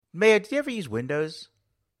Maya, did you ever use Windows?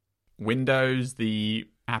 Windows, the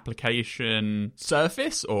application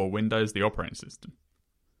Surface, or Windows, the operating system?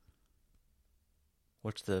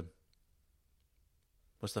 What's the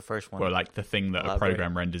first one? Well, like the thing that a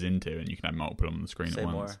program renders into, and you can have multiple on the screen at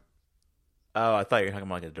once. More. Oh, I thought you were talking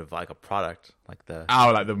about like a product, like the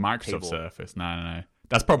like the Microsoft table. Surface. No.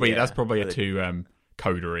 That's probably a too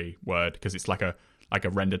codery word, because it's like a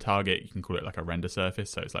render target. You can call it like a render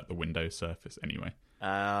surface, so it's like the Windows Surface anyway.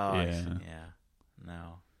 Oh, yeah.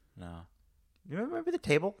 No. You remember the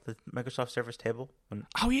table, the Microsoft Surface table?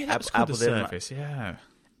 Oh yeah, that was called the Surface. Yeah.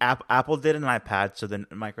 Apple did an iPad, so then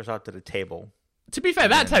Microsoft did a table. To be fair,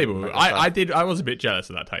 that table, I was a bit jealous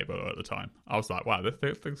of that table at the time. I was like, wow,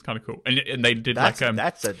 this thing's kind of cool. And they did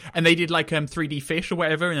and they did like 3D fish or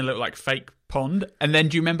whatever in a little like fake pond. And then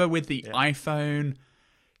do you remember with the iPhone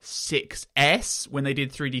 6S when they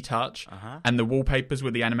did 3D touch and the wallpapers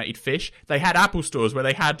with the animated fish? They had Apple stores where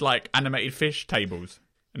they had like animated fish tables,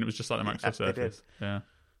 and it was just like the Microsoft Surface. Yeah.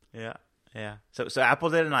 So Apple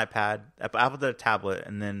did an iPad, Apple did a tablet,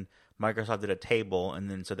 and then Microsoft did a table,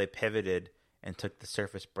 and then so they pivoted and took the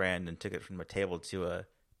Surface brand and took it from a table to a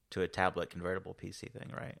tablet convertible PC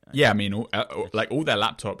thing, right? Yeah, I mean, all their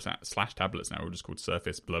laptops / tablets now are just called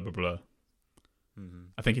Surface blah blah blah. Mm-hmm.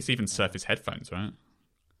 I think it's even Surface headphones, right?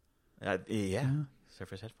 Yeah,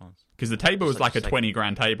 Surface headphones. Because the table was like a 20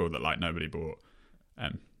 grand table that like nobody bought.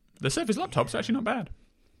 The Surface laptop's actually not bad.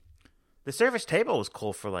 The Surface table was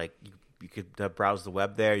cool for like you could browse the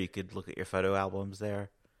web there. You could look at your photo albums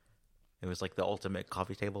there. It was like the ultimate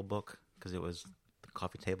coffee table book, because it was the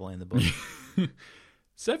coffee table in the book.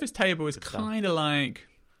 Surface table is kind of like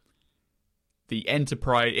the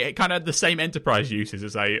enterprise. It kind of had the same enterprise uses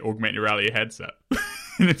as a augmented reality headset,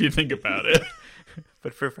 if you think about it.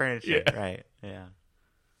 But for furniture, right? Yeah.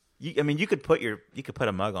 You could put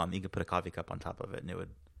a mug on. You could put a coffee cup on top of it, and it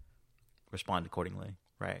would respond accordingly,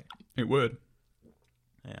 right? It would.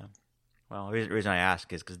 Yeah. Well, the reason I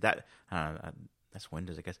ask is because that that's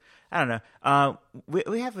Windows, I guess. I don't know.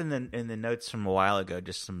 We have in the notes from a while ago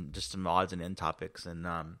just some odds and end topics, and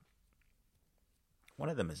one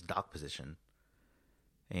of them is dock position,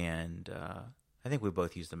 and I think we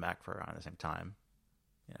both used the Mac for around the same time.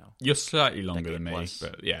 You're slightly longer than me,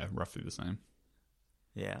 but yeah, roughly the same.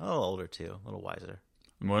 Yeah, a little older too, a little wiser.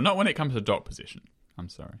 Well, not when it comes to dock position. I'm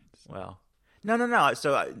sorry. Well, no.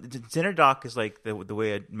 So center dock is like the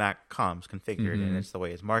way a Mac comes configured, and it's the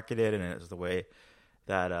way it's marketed, and it's the way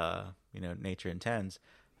that nature intends.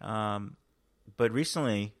 But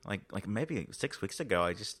recently, like maybe 6 weeks ago,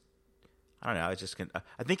 I think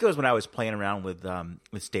it was when I was playing around with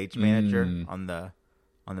Stage Manager on the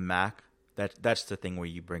Mac. That's the thing where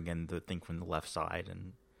you bring in the thing from the left side,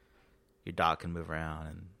 and your dock can move around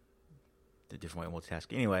and the different way of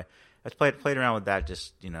multitasking. Anyway, I played around with that,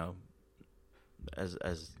 just as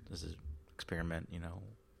an experiment,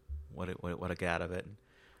 what I get out of it.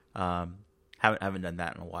 Haven't done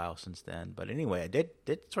that in a while since then. But anyway, I did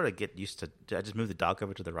sort of get used to. I just moved the dock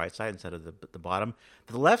over to the right side instead of the bottom.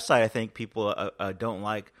 The left side, I think people don't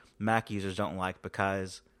like. Mac users don't like,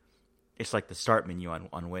 because it's like the start menu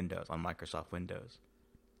on Windows, on Microsoft Windows,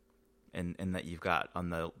 and that you've got on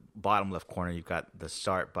the bottom left corner, you've got the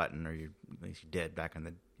start button, or at least you did back in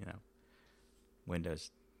the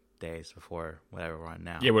Windows days before whatever we're on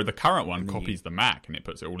now. Yeah, where the current one copies the Mac and it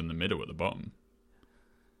puts it all in the middle at the bottom.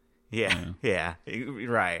 Yeah.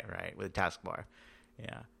 Right, with the taskbar.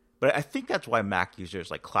 Yeah. But I think that's why Mac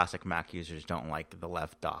users, like classic Mac users, don't like the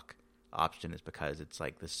left dock option, is because it's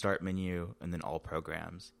like the start menu and then all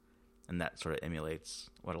programs, and that sort of emulates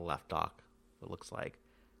what a left dock looks like.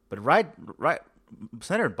 But right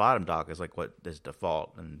centered bottom dock is like what is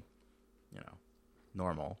default and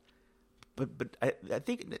normal. But I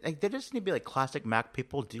think there just need to be like classic Mac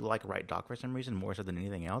people do like right dock for some reason more so than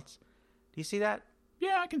anything else. Do you see that?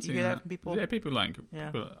 Yeah, I can see that. From people? Yeah, people like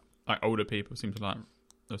older people seem to like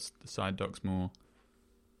the side docks more.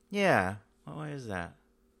 Yeah. Why is that?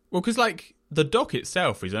 Well, because like the dock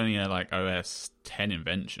itself is only a like OS 10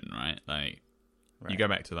 invention, right? Like you go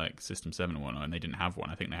back to like System 7 or whatnot, and they didn't have one.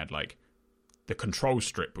 I think they had like the control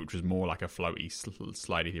strip, which was more like a floaty,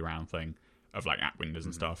 slidey around thing of like app windows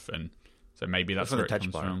and stuff, and so maybe that's where it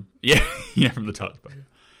comes from. Yeah, from the touch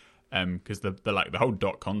bar. Because the whole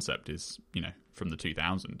dock concept is from the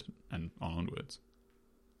 2000 and onwards.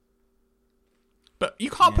 But you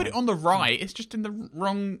can't put it on the right. It's just in the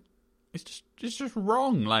wrong. It's just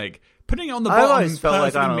wrong. Like putting it on the bottom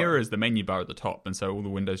perfectly mirrors the menu bar at the top, and so all the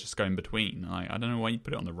windows just go in between. Like I don't know why you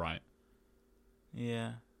put it on the right.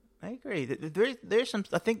 Yeah, I agree. There's some.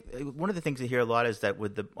 I think one of the things I hear a lot is that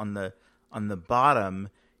with on the bottom,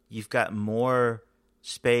 you've got more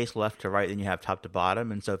space left to right than you have top to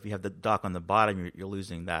bottom. And so if you have the dock on the bottom, you're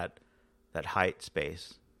losing that height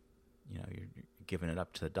space. You're giving it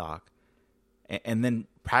up to the dock. And then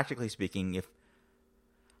practically speaking, if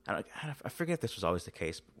I forget if this was always the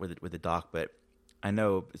case with the dock, but I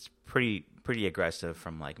know it's pretty aggressive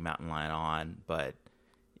from like Mountain Lion on. But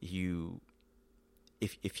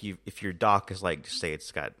if your dock is like, say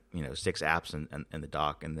it's got 6 apps in the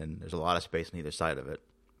dock, and then there's a lot of space on either side of it.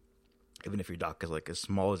 Even if your dock is like as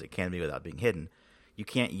small as it can be without being hidden, you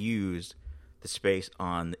can't use the space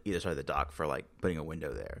on either side of the dock for like putting a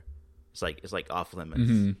window there. It's like off limits.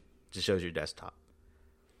 Mm-hmm. Just shows your desktop.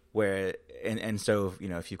 Where and so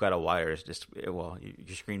if you've got a wider, it's just your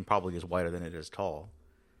screen probably is wider than it is tall,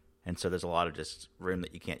 and so there's a lot of just room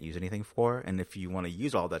that you can't use anything for. And if you want to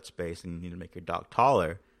use all that space, then you need to make your dock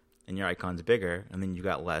taller and your icons bigger, and then you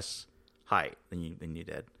got less height than you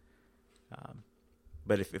did.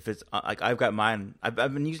 But if it's like I've got mine, I've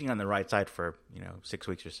been using it on the right side for 6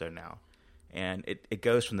 weeks or so now, and it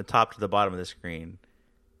goes from the top to the bottom of the screen,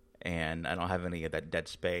 and I don't have any of that dead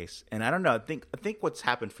space. And I don't know. I think what's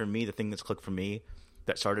happened for me, the thing that's clicked for me,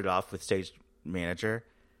 that started off with Stage Manager,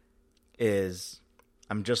 is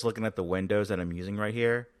I'm just looking at the windows that I'm using right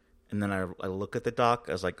here, and then I look at the dock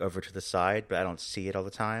as like over to the side, but I don't see it all the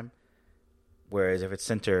time. Whereas if it's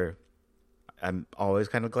center, I'm always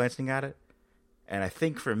kind of glancing at it. And I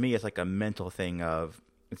think for me, it's like a mental thing of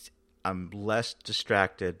I'm less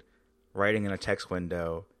distracted writing in a text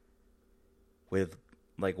window with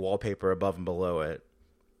like wallpaper above and below it.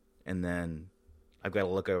 And then I've got to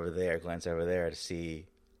look over there, glance over there to see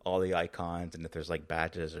all the icons and if there's like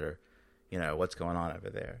badges or, what's going on over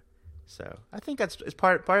there. So I think it's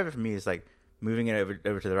part of it for me is like moving it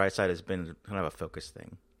over to the right side has been kind of a focus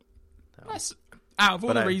thing. So. That's, out of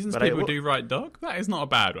all the reasons people do write dock, that is not a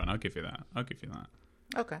bad one. I'll give you that. Okay.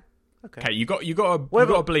 Okay, you got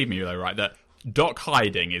to believe me though, right? That dock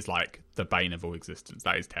hiding is like the bane of all existence.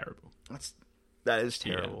 That is terrible. That is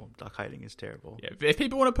terrible. Yeah. Dock hiding is terrible. Yeah, if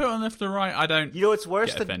people want to put it on left or right, I don't. It's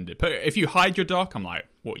worse get offended. But if you hide your dock, I'm like,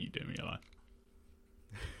 what are you doing with your life?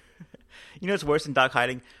 It's worse than dock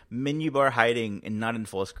hiding? Menu bar hiding and not in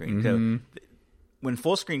full screen. Mm-hmm. So when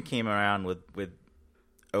full screen came around with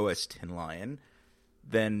OS X Lion,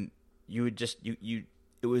 then you would just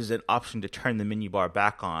it was an option to turn the menu bar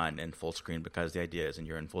back on in full screen, because the idea is when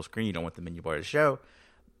you're in full screen you don't want the menu bar to show.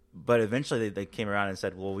 But eventually they came around and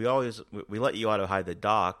said, well, we let you auto hide the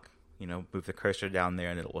dock, move the cursor down there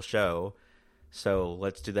and it will show. So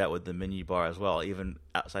let's do that with the menu bar as well, even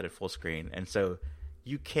outside of full screen. And so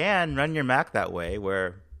you can run your Mac that way,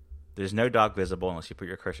 where there's no dock visible unless you put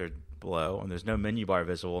your cursor below, and there's no menu bar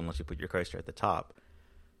visible unless you put your cursor at the top.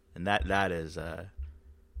 And that is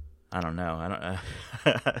I don't know.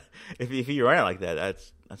 If you run it like that,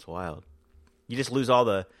 that's wild. You just lose all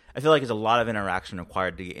the. I feel like there's a lot of interaction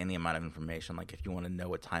required to get any amount of information. Like if you want to know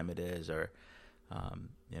what time it is, or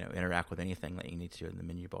interact with anything that you need to in the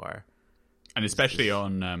menu bar. And especially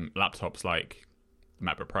on laptops like the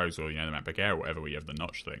MacBook Pros or the MacBook Air or whatever, where you have the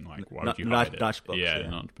notch thing. Like why would you hide it? Notchbooks, yeah,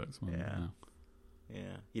 notchbooks.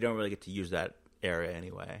 Yeah. You don't really get to use that area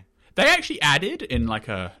anyway. They actually added in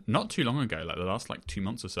not too long ago, like the last 2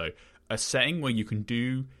 months or so, a setting where you can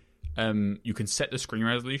do you can set the screen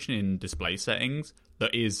resolution in display settings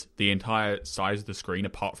that is the entire size of the screen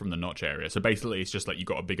apart from the notch area. So basically it's just like you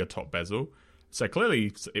got a bigger top bezel. So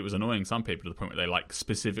clearly it was annoying some people to the point where they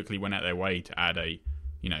specifically went out their way to add a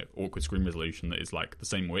awkward screen resolution that is the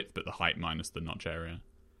same width but the height minus the notch area.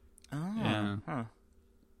 Oh, yeah. Huh.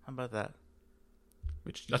 How about that?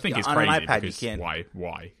 Which I think is on crazy an iPad, because you can't.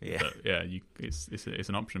 Why? Yeah, but yeah. It's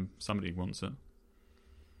an option. Somebody wants it.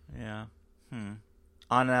 Yeah.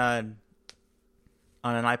 On an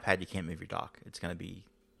iPad, you can't move your dock. It's gonna be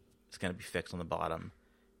fixed on the bottom.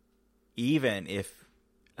 Even if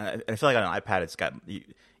I feel like on an iPad, it's got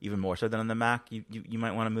even more so than on the Mac. You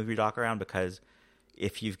might want to move your dock around, because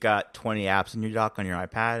if you've got 20 apps in your dock on your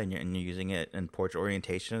iPad and you're using it in portrait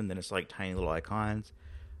orientation, then it's like tiny little icons.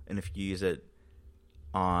 And if you use it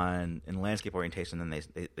in landscape orientation, then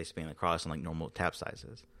they span across in normal tab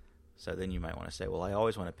sizes. So then you might want to say, well, I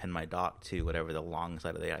always want to pin my dock to whatever the long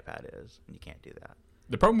side of the iPad is, and you can't do that.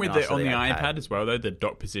 The problem with it on the iPad as well, though, the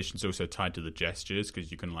dock position is also tied to the gestures,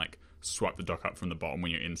 because you can swipe the dock up from the bottom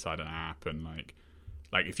when you're inside an app, and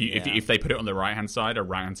if they put it on the right hand side, a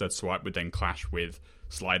right hand side swipe would then clash with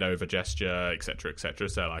slide over gesture, etc., etc.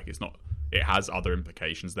 So it has other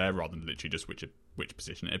implications there rather than literally just which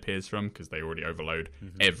position it appears from, because they already overload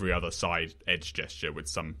every other side edge gesture with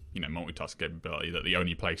some multitask capability that the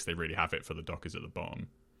only place they really have it for the dock is at the bottom.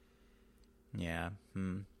 Yeah.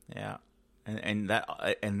 Yeah. And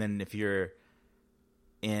then if you're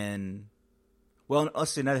Well,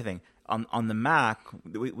 let's see another thing. On the Mac,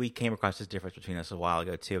 we came across this difference between us a while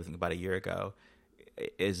ago too. I think about a year ago,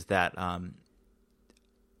 is that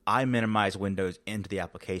I minimize windows into the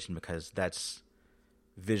application because that's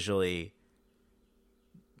visually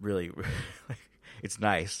really it's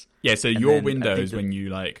nice. Yeah, so your windows, when you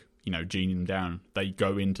genie them down, they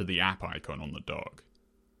go into the app icon on the dock.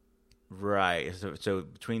 Right. So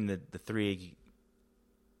between the three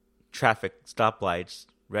traffic stoplights,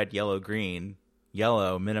 red, yellow, green,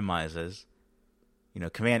 yellow minimizes.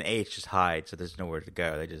 Command H just hides, so there's nowhere to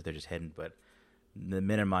go. They're just hidden. But the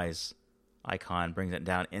minimize icon brings it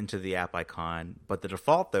down into the app icon. But the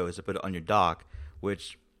default though is to put it on your dock,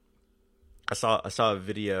 which I saw a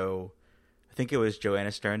video. I think it was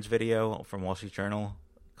Joanna Stern's video from Wall Street Journal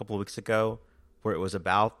a couple of weeks ago, where it was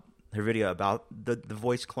about her video about the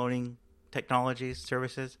voice cloning technologies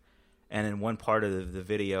services. And in one part of the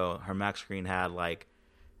video, her Mac screen had like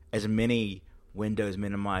as many windows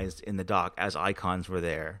minimized in the dock as icons were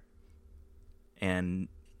there. And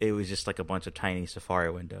it was just like a bunch of tiny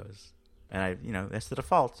Safari windows. And that's the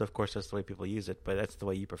default. So of course that's the way people use it, but that's the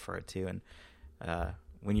way you prefer it too. And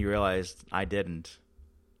when you realized I didn't,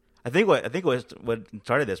 I think what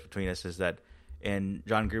started this between us is that in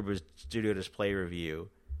John Gruber's Studio Display review,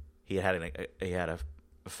 he had a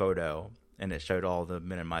photo and it showed all the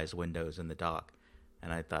minimized windows in the dock,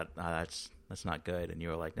 and I thought, that's not good. And you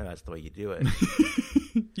were like, no, that's the way you do it.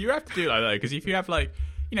 You have to do it like that, because if you have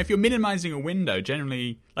if you're minimizing a window,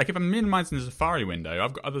 generally, like if I'm minimizing the Safari window,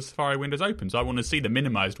 I've got other Safari windows open, so I want to see the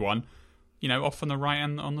minimized one, off on the right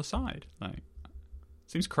and on the side.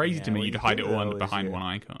 Seems crazy to me to hide it all behind one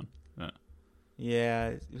icon. But.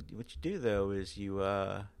 Yeah, what you do though is you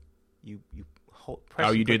press.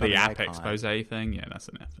 Oh, you do the app icon. expose thing? Yeah, that's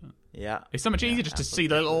an effort. Yeah. It's so much easier just to see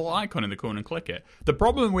the little icon in the corner and click it. The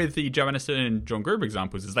problem with the Joanna Stern and John Gruber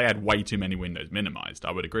examples is they had way too many windows minimized.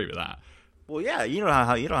 I would agree with that. Well, yeah, you know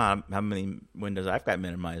how many windows I've got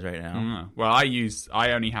minimized right now. Well,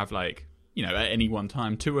 I only have at any one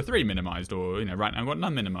time 2 or 3 minimized, or right now I've got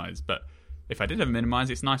none minimized. But if I did have them minimized,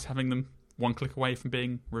 it's nice having them one click away from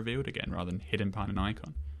being revealed again rather than hidden behind an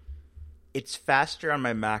icon. It's faster on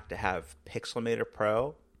my Mac to have Pixelmator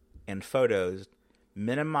Pro and Photos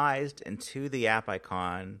minimized into the app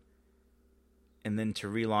icon and then to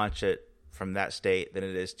relaunch it from that state than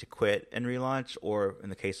it is to quit and relaunch, or in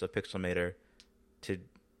the case of Pixelmator, to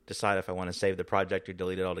decide if I want to save the project or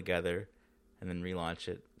delete it altogether and then relaunch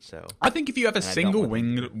it. So I think if you have a single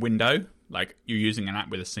window, like you're using an app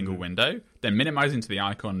with a single window, then minimizing to the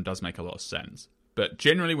icon does make a lot of sense. But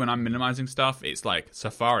generally when I'm minimizing stuff, it's like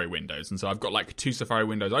Safari windows. And so I've got 2 Safari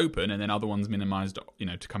windows open and then other ones minimized,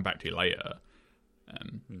 to come back to later.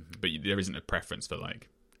 But there isn't a preference for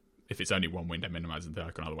if it's only one window minimizing the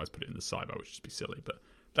icon, otherwise put it in the sidebar, which would just be silly. But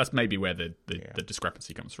that's maybe where the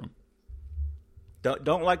discrepancy comes from.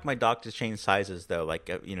 Don't like my dock to change sizes though,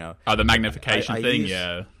 the magnification thing,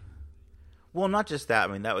 yeah. Well, not just that.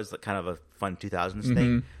 I mean, that was kind of a fun 2000s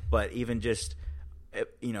thing, but even just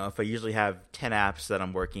if I usually have 10 apps that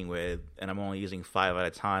I'm working with and I'm only using 5 at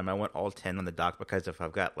a time, I want all 10 on the dock, because if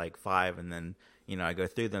I've got 5 and then I go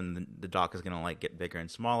through them, the dock is going to get bigger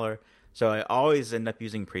and smaller. So I always end up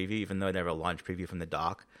using Preview, even though I never launch Preview from the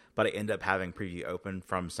dock. But I end up having Preview open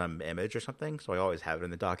from some image or something. So I always have it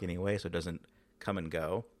in the dock anyway, so it doesn't come and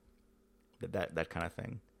go. That kind of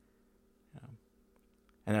thing.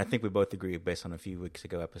 And I think we both agree, based on a few weeks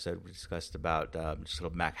ago episode we discussed about just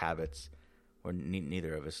sort of Mac habits, where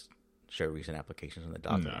neither of us show recent applications on the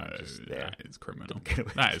dock. No, that is criminal.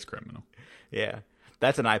 That is criminal. Yeah,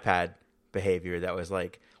 that's an iPad behavior that was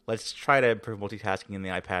let's try to improve multitasking in the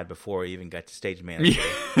iPad before we even got to Stage Manager.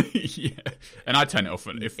 Yeah, and I turn it off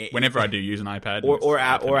whenever I do use an iPad or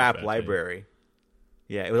App Library.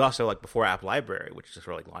 Yeah, it was also before App Library, which is just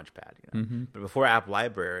for Launchpad. But before App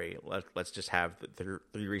Library, let's just have the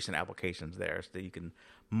 3 recent applications there, so that you can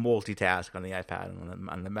multitask on the iPad and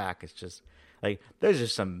on the Mac. It's just there's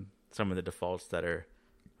just some of the defaults that are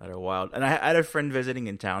wild. And I had a friend visiting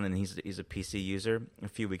in town, and he's a PC user a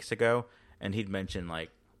few weeks ago, and he'd mentioned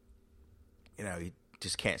he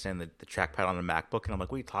just can't stand the trackpad on the MacBook, and I'm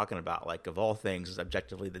like, what are you talking about? Of all things, is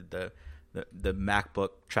objectively the MacBook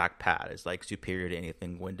trackpad is superior to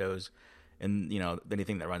anything Windows, and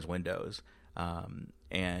anything that runs Windows.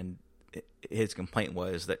 And his complaint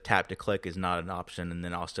was that tap to click is not an option, and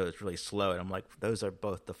then also it's really slow. And I'm like, those are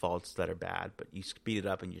both defaults that are bad, but you speed it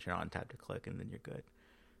up and you turn on tap to click, and then you're good.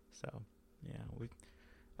 So yeah,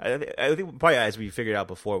 I think probably, as we figured out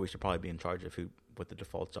before, we should probably be in charge of what the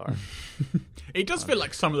defaults are. It does feel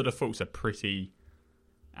like some of the defaults are pretty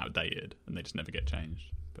outdated and they just never get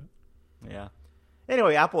changed. But yeah,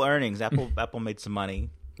 Anyway, Apple earnings. Apple made some money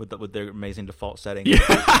with their amazing default setting.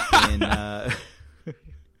 And,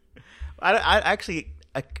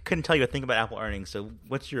 I couldn't tell you a thing about Apple earnings. So,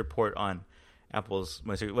 what's your report on Apple's?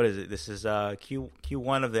 What is it? This is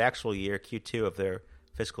Q1 of the actual year, Q2 of their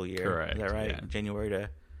fiscal year. Correct. Is that right? Yeah. January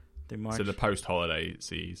to March. So the post-holiday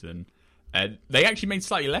season, they actually made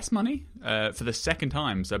slightly less money for the second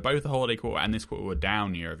time. So both the holiday quarter and this quarter were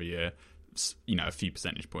down year over year. A few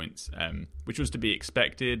percentage points, which was to be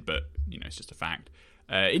expected, but it's just a fact.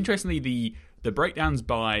 Interestingly, the breakdowns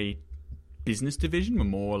by business division were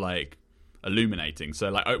more like illuminating.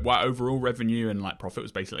 So while overall revenue and profit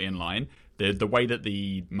was basically in line, the way that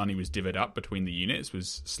the money was divvied up between the units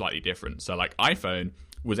was slightly different. So iPhone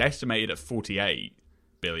was estimated at 48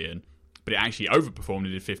 billion, but it actually overperformed.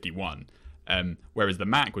 It did 51, whereas the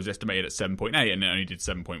Mac was estimated at 7.8 and it only did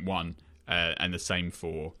 7.1, and the same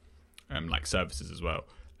for services as well.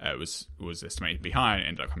 It was estimated to be higher and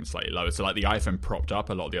ended up coming slightly lower. So the iPhone propped up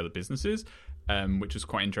a lot of the other businesses, which was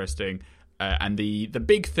quite interesting. And the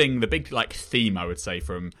big thing, the big theme I would say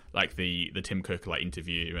from the Tim Cook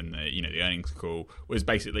interview and the earnings call was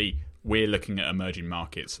basically we're looking at emerging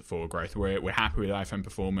markets for growth. We're happy with iPhone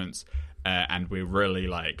performance, and we're really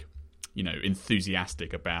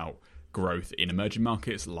enthusiastic about growth in emerging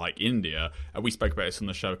markets like India. We spoke about this on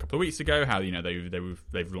the show a couple of weeks ago. How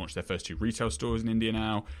they've launched their first 2 retail stores in India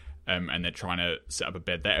now, and they're trying to set up a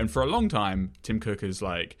bed there. And for a long time, Tim Cook is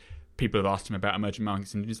people have asked him about emerging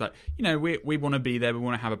markets, and he's we want to be there. We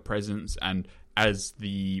want to have a presence, and as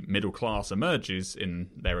the middle class emerges in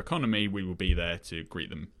their economy, we will be there to greet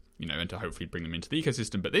them, and to hopefully bring them into the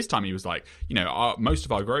ecosystem. But this time he was most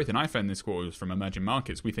of our growth in iPhone this quarter was from emerging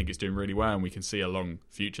markets. We think it's doing really well, and we can see a long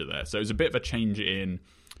future there. So it was a bit of a change in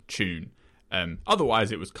tune.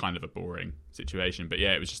 Otherwise, it was kind of a boring situation. But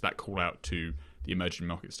yeah, it was just that call out to the emerging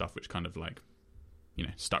market stuff, which kind of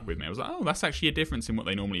stuck with me. I was oh, that's actually a difference in what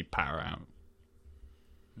they normally power out.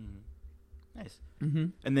 Nice. Mm-hmm.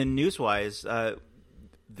 And then news-wise,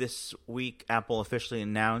 this week Apple officially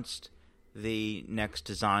announced the next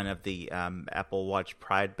design of the Apple Watch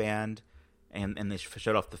Pride Band, and they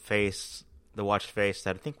showed off the watch face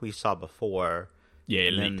that I think we saw before. Yeah,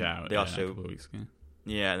 it leaked out. They also, a couple of weeks ago.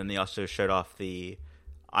 Yeah, and then they also showed off the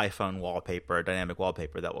iPhone wallpaper, dynamic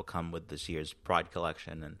wallpaper that will come with this year's Pride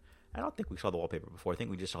collection. And I don't think we saw the wallpaper before. I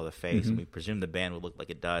think we just saw the face, and we presume the band would look like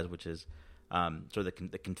it does, which is sort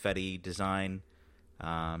of the confetti design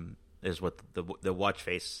is what the watch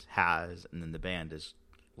face has, and then the band is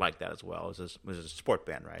like that as well. It's a sport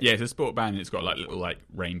band, right? Yeah, it's a sport band. It's got little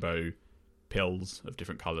rainbow pills of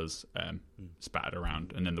different colours spattered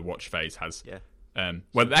around, and then the watch face has. Yeah.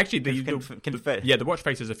 Actually, the watch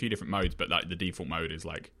face has a few different modes, but the default mode is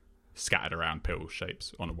scattered around pill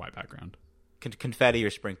shapes on a white background. Confetti or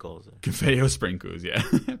sprinkles. Confetti or sprinkles, yeah.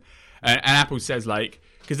 and Apple says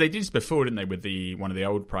because they did this before, didn't they, with one of the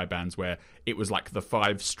old Pride bands where it was the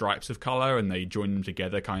 5 stripes of colour, and they joined them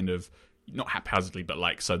together kind of not haphazardly, but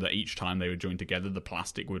so that each time they were joined together, the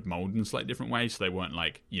plastic would mold in a slightly different way, so they weren't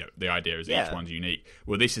the idea is each one's unique.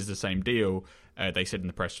 Well, this is the same deal. They said in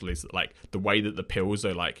the press release that the way that the pills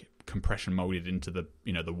are compression molded into the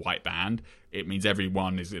the white band, it means every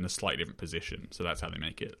one is in a slightly different position. So that's how they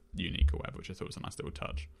make it unique or whatever, which I thought was a nice little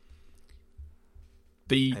touch.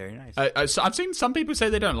 Very nice. So I've seen some people say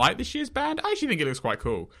they don't like this year's band. I actually think it looks quite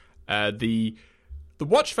cool. The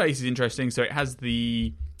watch face is interesting. So it has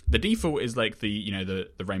the default is the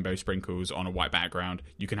rainbow sprinkles on a white background.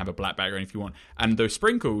 You can have a black background if you want, and those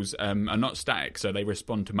sprinkles are not static, so they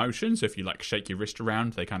respond to motion. So if you shake your wrist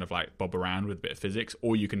around, they kind of bob around with a bit of physics,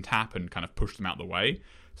 or you can tap and kind of push them out the way.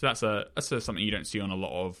 So that's something you don't see on a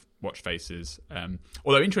lot of watch faces.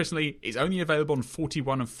 Although interestingly, it's only available on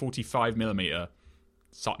 41 and 45 millimeter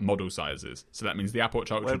model sizes. So that means the Apple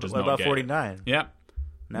Watch Ultra does not get. What about 49? Yeah,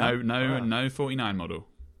 no 49 model.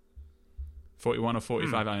 41 or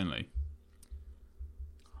 45 only.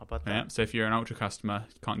 How about that? Yeah, so if you're an Ultra customer,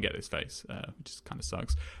 you can't get this face, which kind of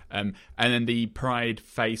sucks. And then the Pride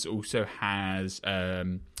face also has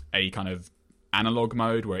a kind of analog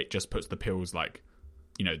mode where it just puts the pills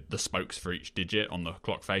the spokes for each digit on the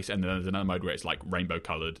clock face, and then there's another mode where it's rainbow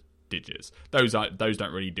coloured digits. Those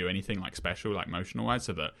don't really do anything special motion wise.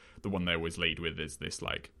 So the one they always lead with is this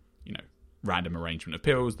random arrangement of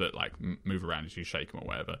pills that move around as you shake them or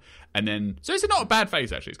whatever. And then so it's not a bad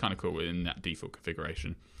face actually. It's kind of cool in that default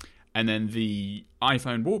configuration. And then the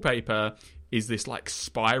iPhone wallpaper is this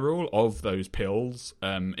spiral of those pills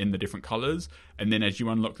in the different colors, and then as you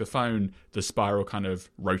unlock the phone, the spiral kind of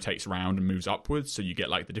rotates around and moves upwards, so you get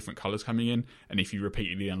the different colors coming in. And if you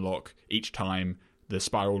repeatedly unlock each time, the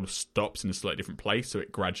spiral stops in a slightly different place, so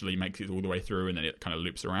it gradually makes it all the way through, and then it kind of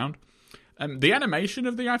loops around. The animation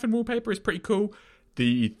of the iPhone wallpaper is pretty cool.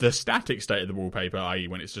 The static state of the wallpaper, i.e.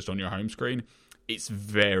 when it's just on your home screen, it's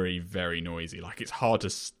very, very noisy. Like, it's hard to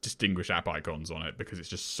distinguish app icons on it because it's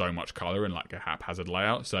just so much color and like a haphazard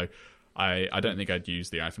layout. So I don't think I'd use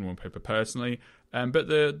the iPhone wallpaper personally. But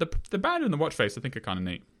the band and the watch face I think are kind of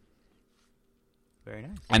neat. Very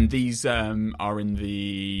nice. And these are in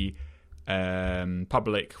the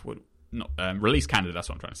public, release candidate, that's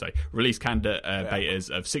what I'm trying to say. Release candidate betas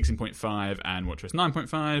of 16.5 and WatchOS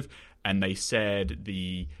 9.5. And they said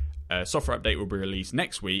the software update will be released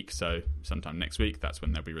next week. So sometime next week, that's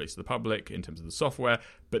when they'll be released to the public in terms of the software.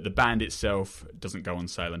 But the band itself doesn't go on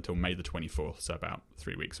sale until May the 24th, so about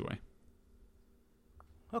 3 weeks away.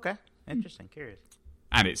 Okay. Interesting. Curious.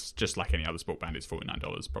 And it's just like any other sport band. It's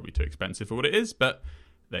 $49. Probably too expensive for what it is, but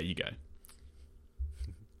there you go.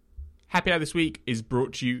 Happy Hour this week is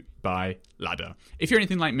brought to you by Ladder. If you're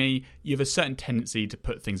anything like me, you have a certain tendency to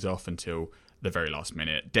put things off until the very last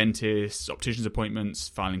minute. Dentists, opticians appointments,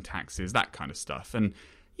 filing taxes, that kind of stuff. And,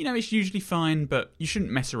 you know, it's usually fine, but you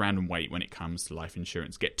shouldn't mess around and wait when it comes to life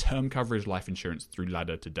insurance. Get term coverage life insurance through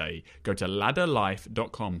Ladder today. Go to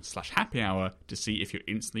ladderlife.com/happyhour to see if you're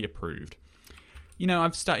instantly approved. You know,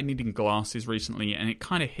 I've started needing glasses recently, and it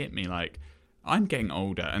kind of hit me like, I'm getting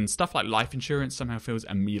older, and stuff like life insurance somehow feels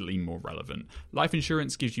immediately more relevant. Life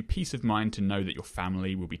insurance gives you peace of mind to know that your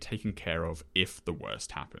family will be taken care of if the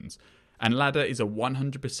worst happens. And Ladder is a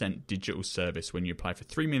 100% digital service when you apply for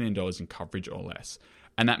 $3 million in coverage or less.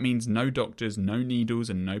 And that means no doctors, no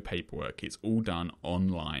needles, and no paperwork. It's all done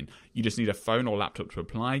online. You just need a phone or laptop to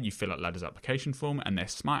apply. You fill out Ladder's application form, and their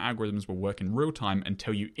smart algorithms will work in real time and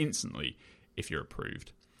tell you instantly if you're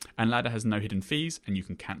approved. And Ladder has no hidden fees, and you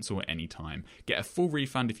can cancel at any time. Get a full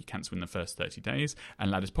refund if you cancel in the first 30 days,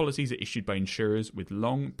 and Ladder's policies are issued by insurers with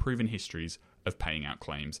long, proven histories of paying out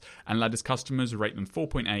claims. And Ladder's customers rate them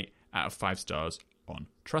 4.8 out of 5 stars on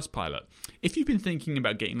Trustpilot. If you've been thinking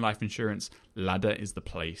about getting life insurance, Ladder is the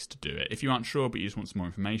place to do it. If you aren't sure but you just want some more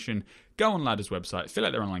information, go on Ladder's website, fill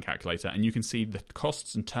out their online calculator, and you can see the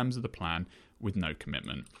costs and terms of the plan with no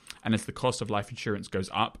commitment. And as the cost of life insurance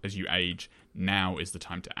goes up as you age, now is the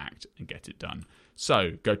time to act and get it done.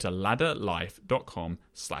 So go to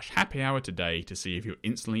ladderlife.com/happyhour today to see if you're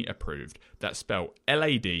instantly approved. That's spelled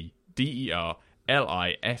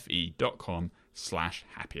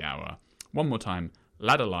ladderlife.com/happyhour. One more time,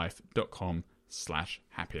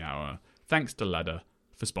 ladderlife.com/happyhour. Thanks to Ladder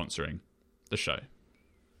for sponsoring the show.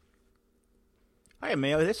 All right,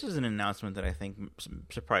 Mayo, this is an announcement that I think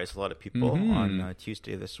surprised a lot of people on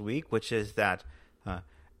Tuesday this week, which is that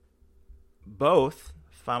both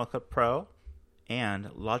Final Cut Pro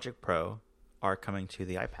and Logic Pro are coming to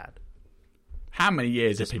the iPad. How many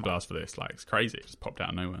years have people asked for this? Like, it's crazy. It just popped out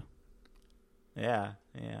of nowhere. Yeah.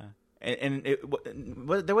 And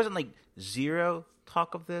there wasn't, like, zero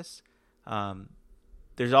talk of this.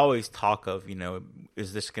 There's always talk of, you know,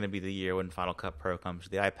 is this going to be the year when Final Cut Pro comes to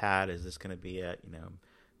the iPad? Is this going to be it? You know,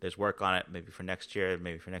 there's work on it maybe for next year.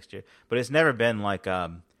 But it's never been like,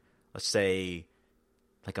 let's say,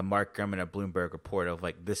 like a Mark Gurman or Bloomberg report of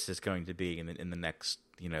like, this is going to be in the next,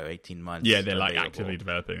 18 months. Yeah, they're like actively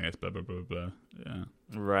developing this, blah, blah, blah, blah. Yeah.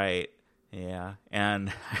 Right. Yeah.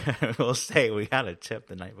 And we'll say we had a tip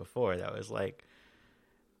the night before that was like,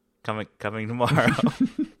 coming tomorrow.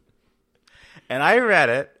 And I read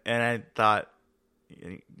it, and I thought,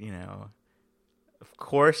 of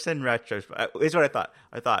course, in retrospect, here's what I thought.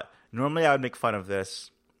 I thought, normally I would make fun of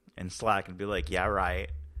this in Slack and be like, yeah, right.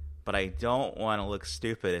 But I don't want to look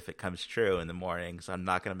stupid if it comes true in the morning, so I'm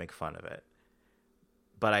not going to make fun of it.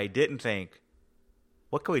 But I didn't think,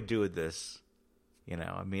 what can we do with this?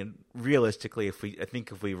 I mean, realistically, if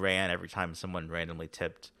we ran every time someone randomly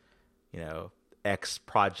tipped, X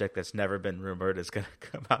project that's never been rumored is going to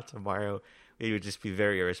come out tomorrow, it would just be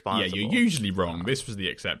very irresponsible. Yeah, you're usually wrong. This was the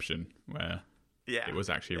exception where it was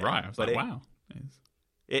actually right. I was wow.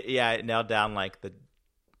 It nailed down like the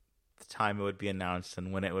time it would be announced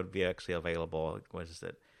and when it would be actually available. Was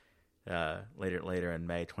it later in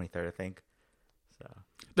May 23rd, I think. So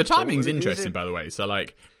the timing's interesting, by the way. So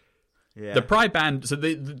like, the Pride Band. So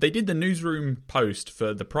they did the newsroom post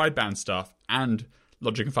for the Pride Band stuff and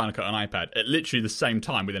Logic and Final Cut on iPad at literally the same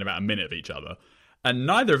time within about a minute of each other, and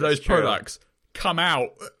neither of those products come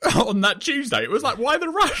out on that Tuesday. It was like, why the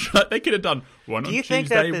rush? Like, they could have done one on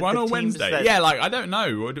Tuesday, one on Wednesday. Yeah, like, I don't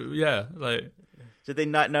know. Yeah, like, did they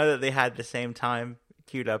not know that they had the same time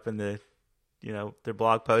queued up in the, their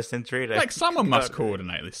blog post entry? Like, someone must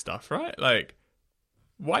coordinate this stuff, right? Like,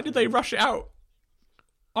 why did they rush it out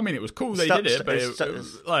I mean, it was cool they did it, but it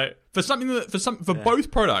was like for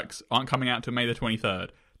both products aren't coming out till May the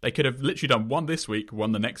 23rd. They could have literally done one this week,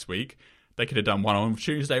 one the next week. They could have done one on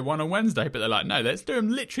Tuesday, one on Wednesday, but they're like, no, let's do them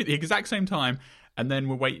literally at the exact same time, and then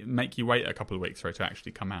we'll make you wait a couple of weeks for it to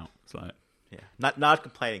actually come out. It's like, yeah, not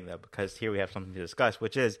complaining though, because here we have something to discuss,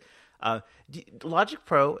 which is Logic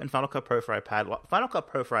Pro and Final Cut Pro for iPad. Final Cut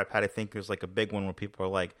Pro for iPad, I think, is like a big one where people are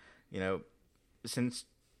like, since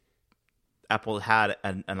Apple had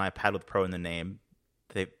an iPad with Pro in the name,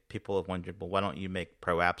 people have wondered, well, why don't you make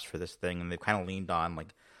Pro apps for this thing? And they've kind of leaned on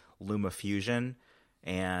like LumaFusion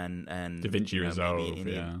and DaVinci Resolve,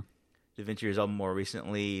 DaVinci Resolve more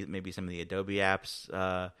recently, maybe some of the Adobe apps,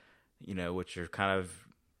 which are kind of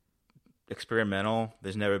experimental.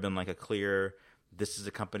 There's never been like a clear, this is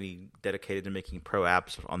a company dedicated to making Pro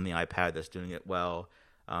apps on the iPad that's doing it well.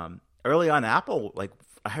 Early on, Apple, like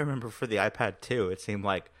I remember for the iPad 2, it seemed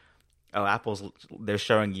like, they're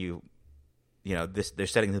showing you, they're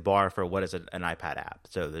setting the bar for what is an iPad app.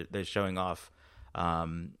 So they're showing off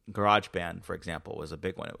GarageBand, for example, was a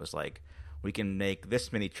big one. It was like, we can make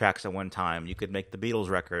this many tracks at one time. You could make the Beatles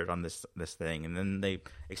record on this thing. And then they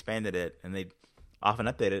expanded it, and they often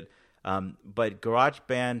update it. But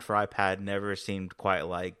GarageBand for iPad never seemed quite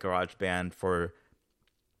like GarageBand for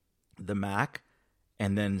the Mac.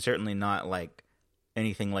 And then certainly not like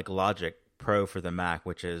anything like Logic Pro for the Mac,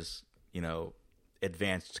 which is,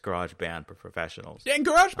 advanced GarageBand for professionals. Yeah, and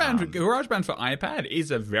GarageBand for iPad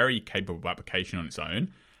is a very capable application on its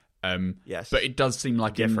own. Yes, but it does seem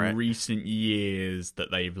like different in recent years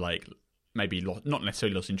that they've like maybe not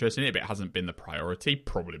necessarily lost interest in it, but it hasn't been the priority,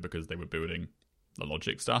 probably because they were building the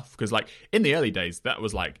Logic stuff. Because like in the early days, that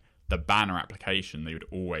was like the banner application they would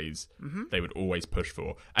always push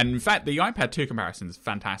for. And in fact, the iPad 2 comparison is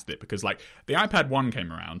fantastic because like the iPad 1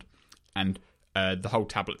 came around and the whole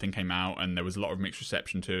tablet thing came out, and there was a lot of mixed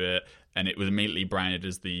reception to it, and it was immediately branded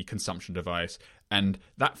as the consumption device. And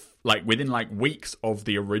that, like, within like weeks of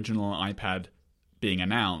the original iPad being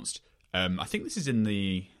announced, I think this is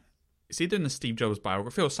it's either in the Steve Jobs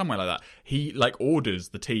biography or somewhere like that. He like orders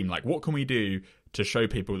the team, like, what can we do to show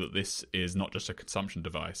people that this is not just a consumption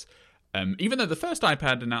device? Even though the first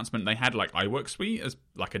iPad announcement, they had like iWork Suite as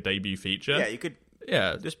like a debut feature. Yeah, you could.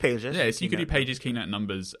 Yeah, just pages. Yeah, so you could do pages, keynote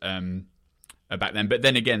numbers. Back then, but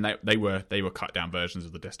then again, they were cut down versions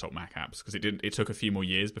of the desktop Mac apps because it took a few more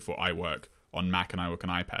years before iWork on Mac and iWork on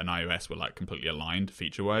iPad and iOS were like completely aligned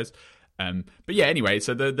feature wise. But yeah, anyway,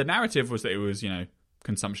 so the narrative was that it was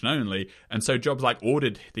consumption only, and so Jobs like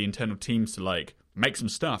ordered the internal teams to like make some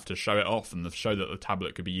stuff to show it off and show that the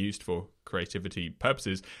tablet could be used for creativity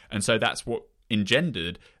purposes, and so that's what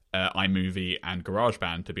engendered iMovie and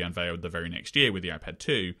GarageBand to be unveiled the very next year with the iPad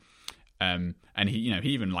 2. And he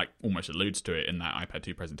even like almost alludes to it in that iPad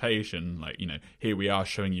 2 presentation, like, here we are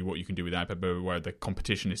showing you what you can do with iPad, but where the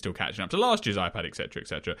competition is still catching up to last year's iPad, etc.,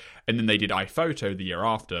 etc. And then they did iPhoto the year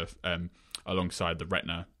after, alongside the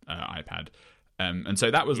Retina iPad. And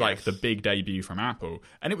so that was like the big debut from Apple,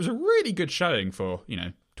 and it was a really good showing for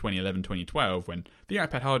 2011, 2012, when the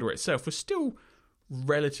iPad hardware itself was still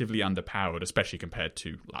relatively underpowered, especially compared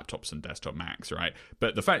to laptops and desktop Macs, right?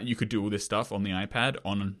 But the fact that you could do all this stuff on the iPad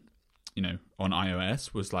on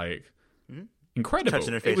iOS was like incredible.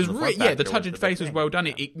 It was the touch interface was well done.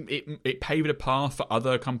 Yeah. It paved a path for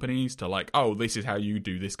other companies to like, oh, this is how you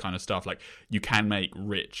do this kind of stuff. Like, you can make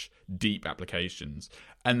rich, deep applications.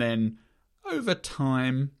 And then over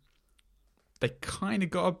time, they kind of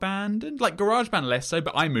got abandoned. Like GarageBand less so,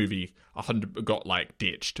 but iMovie 100 got like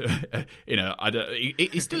ditched.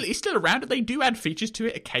 It's still around. They do add features to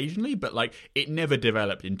it occasionally, but like it never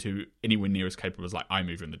developed into anywhere near as capable as like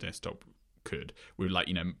iMovie on the desktop could, with like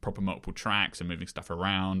proper multiple tracks and moving stuff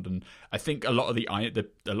around. And I think a lot of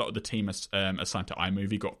the team assigned to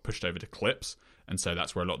iMovie got pushed over to Clips, and so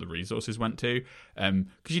that's where a lot of the resources went to.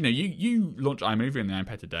 Because you launch iMovie on the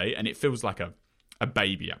iPad today, and it feels like a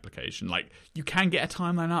baby application. Like, you can get a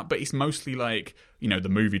timeline up, but it's mostly like, the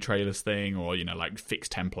movie trailers thing, or, like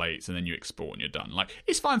fixed templates, and then you export and you're done. Like,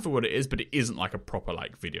 it's fine for what it is, but it isn't like a proper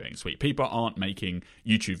like videoing suite. People aren't making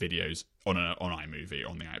YouTube videos on iMovie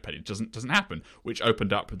on the iPad. It doesn't happen, which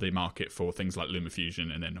opened up the market for things like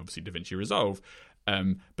LumaFusion and then obviously DaVinci Resolve.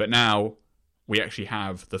 But now we actually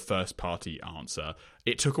have the first party answer.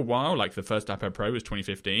 It took a while. Like, the first iPad Pro was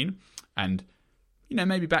 2015, and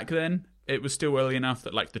maybe back then it was still early enough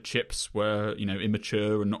that like the chips were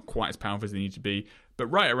immature and not quite as powerful as they need to be. But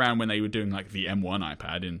right around when they were doing like the M1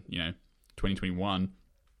 iPad in 2021,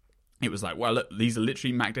 it was like, well, look, these are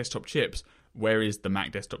literally Mac desktop chips. Where is the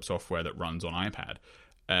Mac desktop software that runs on iPad?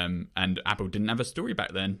 And Apple didn't have a story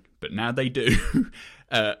back then, but now they do.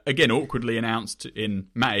 Again, awkwardly announced in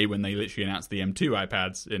May when they literally announced the M2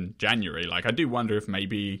 iPads in January. Like, I do wonder if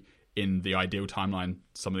maybe in the ideal timeline,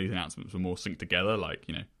 some of these announcements were more synced together, like,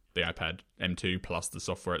 you know, the iPad M2 plus the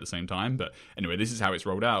software at the same time. But anyway, this is how it's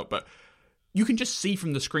rolled out. But you can just see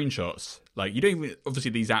from the screenshots, like, you don't even,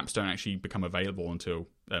 obviously these apps don't actually become available until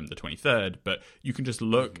the 23rd, but you can just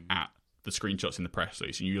look at the screenshots in the press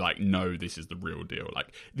release and you like know this is the real deal.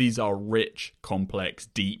 Like, these are rich, complex,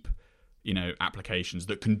 deep, you know, applications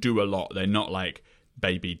that can do a lot. They're not like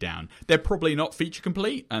baby down. They're probably not feature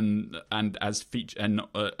complete and as feature and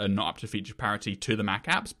not up to feature parity to the Mac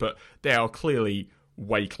apps, but they are clearly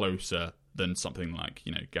way closer than something like,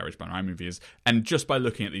 you know, GarageBand or iMovie is. And just by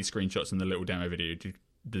looking at these screenshots and the little demo video,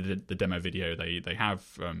 the demo video they have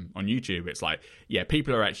on YouTube, it's like, yeah,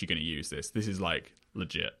 people are actually going to use this. This is like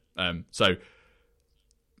legit. So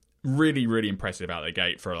really, really impressive out the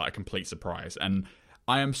gate for like a complete surprise. And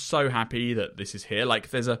I am so happy that this is here. Like,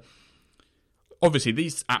 obviously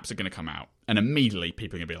these apps are going to come out and immediately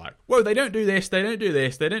people are going to be like, whoa, they don't do this, they don't do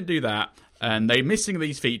this, they don't do that. And they're missing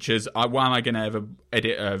these features. Why am I going to ever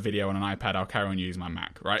edit a video on an iPad? I'll carry on using my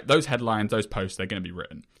Mac, right? Those headlines, those posts, they're going to be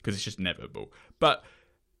written because it's just inevitable. But,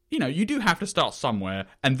 you know, you do have to start somewhere.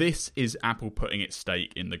 And this is Apple putting its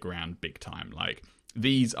stake in the ground big time. Like,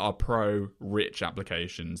 these are pro-rich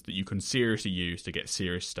applications that you can seriously use to get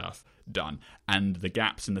serious stuff done. And the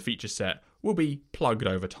gaps in the feature set will be plugged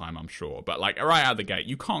over time, I'm sure. But, like, right out of the gate,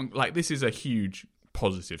 you can't... Like, this is a huge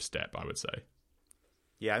positive step, I would say.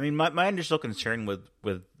 Yeah, I mean, my initial concern with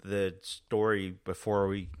the story before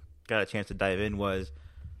we got a chance to dive in was,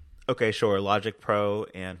 okay, sure, Logic Pro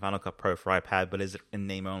and Final Cut Pro for iPad, but is it in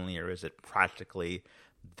name only, or is it practically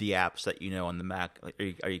the apps that you know on the Mac? Like,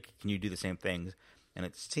 can you do the same things? And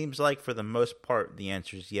it seems like for the most part, the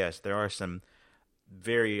answer is yes. There are some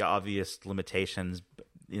very obvious limitations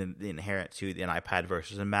inherent to an iPad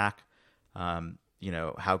versus a Mac. You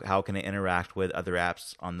know, how can it interact with other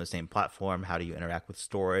apps on the same platform? How do you interact with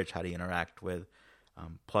storage? How do you interact with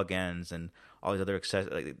plugins and all these other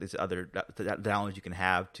these other downloads you can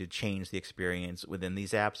have to change the experience within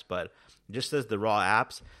these apps? But just as the raw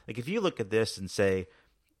apps, like if you look at this and say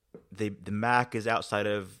the Mac is outside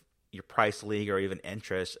of your price league or even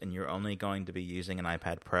interest, and you're only going to be using an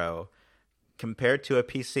iPad Pro compared to a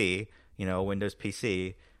PC, you know, a Windows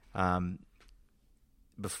PC,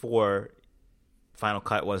 before Final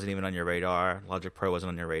Cut wasn't even on your radar, Logic Pro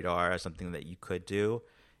wasn't on your radar as something that you could do.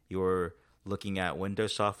 You were looking at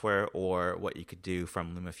Windows software or what you could do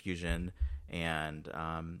from LumaFusion, and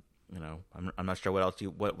you know, I'm not sure what else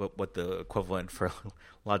what the equivalent for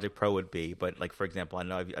Logic Pro would be, but like for example, I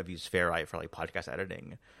know I've used Fairlight for like podcast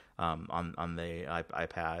editing on the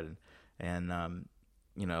iPad, and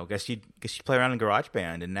you know, guess you play around in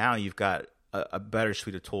GarageBand, and now you've got a better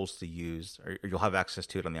suite of tools to use, or you'll have access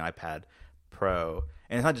to it on the iPad Pro.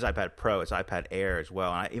 And it's not just iPad Pro, it's iPad Air as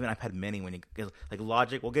well, and even iPad Mini. When you like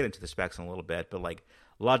Logic, we'll get into the specs in a little bit, but like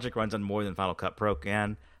Logic runs on more than Final Cut Pro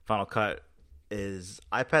can. Final Cut is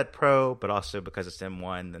iPad Pro, but also because it's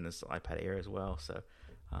M1, then it's iPad Air as well. So,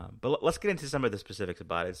 but let's get into some of the specifics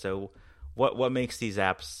about it. So, what makes these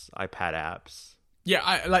apps iPad apps?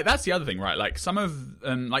 Yeah, like that's the other thing, right? Like some of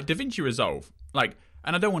like DaVinci Resolve, like,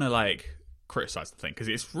 and I don't want to like criticize the thing because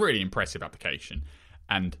it's really impressive application.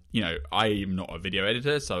 And, you know, I'm not a video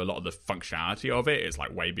editor, so a lot of the functionality of it is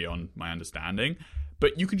like way beyond my understanding.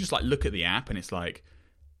 But you can just like look at the app and it's like,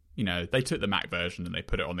 you know, they took the Mac version and they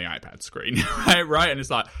put it on the iPad screen, right? And it's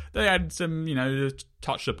like they had some, you know,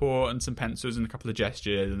 touch support and some pencils and a couple of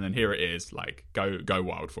gestures, and then here it is, like go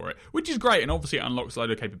wild for it, which is great, and obviously it unlocks a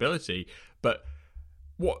load of capability. But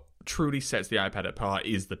what truly sets the iPad apart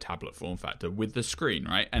is the tablet form factor with the screen,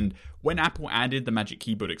 right? And when Apple added the Magic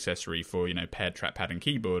Keyboard accessory for, you know, paired trackpad and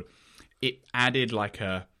keyboard, it added like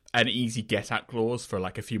an easy get at clause for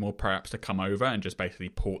like a few more pro apps to come over and just basically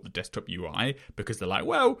port the desktop UI, because they're like,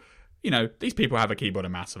 well, you know, these people have a keyboard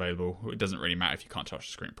and mouse available. It doesn't really matter if you can't touch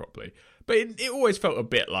the screen properly. But it always felt a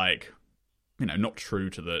bit like, you know, not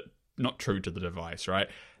true to the device, right?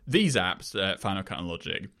 These apps, Final Cut and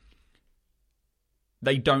Logic,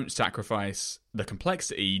 they don't sacrifice the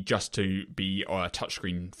complexity just to be a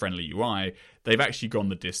touchscreen friendly UI. They've actually gone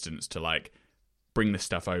the distance to like bring this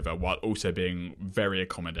stuff over while also being very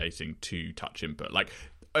accommodating to touch input. Like,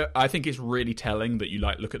 I think it's really telling that you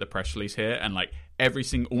like look at the press release here and like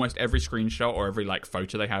almost every screenshot or every like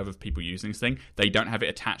photo they have of people using this thing, they don't have it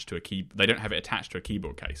attached to a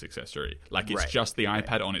keyboard case accessory. Like it's just the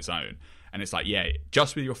iPad on its own, and it's like, yeah,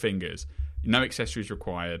 just with your fingers, no accessories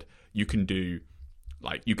required. You can do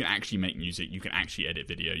Like, you can actually make music, you can actually edit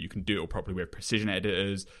video, you can do it all properly. We have precision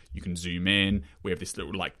editors, you can zoom in. We have this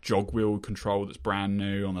little, like, jog wheel control that's brand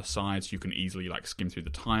new on the side, so you can easily, like, skim through the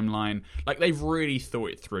timeline. Like, they've really thought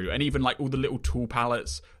it through. And even, like, all the little tool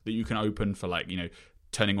palettes that you can open for, like, you know,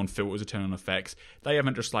 turning on filters or turning on effects, they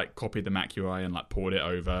haven't just, like, copied the Mac UI and, like, poured it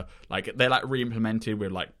over. Like, they're, like, re-implemented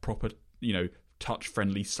with, like, proper, you know,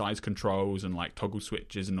 touch-friendly size controls and, like, toggle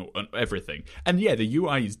switches and everything. And, yeah, the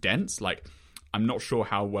UI is dense, like... I'm not sure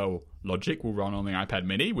how well Logic will run on the iPad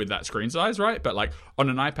mini with that screen size, right? But like on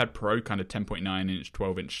an iPad Pro kind of 10.9 inch,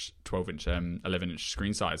 11 inch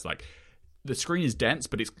screen size, like the screen is dense,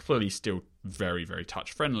 but it's clearly still very, very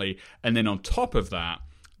touch friendly. And then on top of that,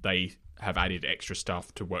 they have added extra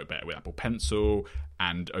stuff to work better with Apple Pencil.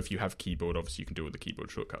 And if you have keyboard, obviously you can do all the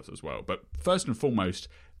keyboard shortcuts as well. But first and foremost,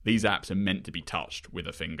 these apps are meant to be touched with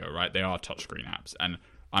a finger, right? They are touchscreen apps. And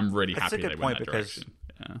I'm really happy they went that direction.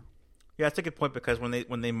 Yeah. Yeah, that's a good point because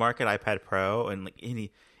when they market iPad Pro and like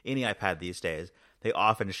any iPad these days, they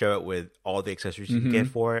often show it with all the accessories you can get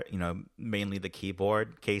for it. You know, mainly the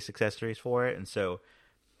keyboard case accessories for it, and so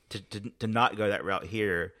to not go that route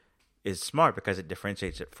here is smart because it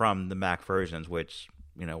differentiates it from the Mac versions, which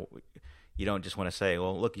you know you don't just want to say,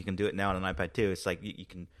 well, look, you can do it now on an iPad too. It's like you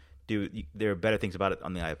can do. There are better things about it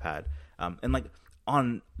on the iPad, and like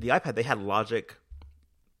on the iPad they had Logic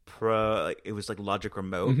Pro. Like, it was like Logic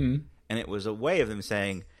Remote. And it was a way of them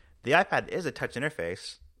saying the iPad is a touch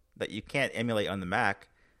interface that you can't emulate on the Mac,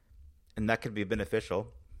 and that could be beneficial.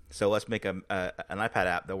 So let's make an iPad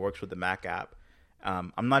app that works with the Mac app. I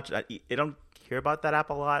don't hear about that app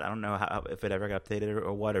a lot. I don't know if it ever got updated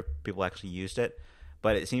or what, or people actually used it.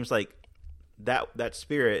 But it seems like that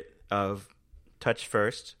spirit of touch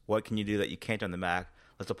first, what can you do that you can't on the Mac?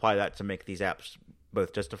 Let's apply that to make these apps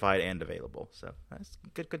both justified and available. So that's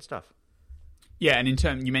good stuff. Yeah, and in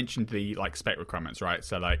turn, you mentioned the like spec requirements, right?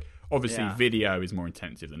 So like obviously video is more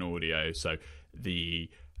intensive than audio, so the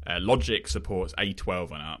Logic supports A12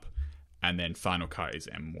 and up, and then Final Cut is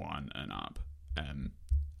M1 and up. And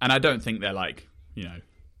I don't think they're like, you know,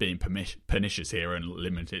 being pernicious here and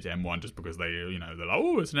limit it to M1 just because they're like,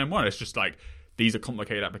 oh, it's an M1. It's just like these are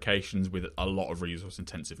complicated applications with a lot of resource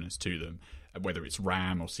intensiveness to them, whether it's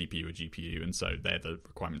RAM or CPU or GPU, and so they're the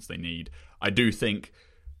requirements they need. I do think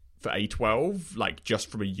for A12, like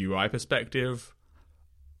just from a UI perspective,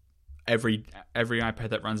 every iPad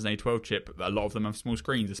that runs an A12 chip, a lot of them have small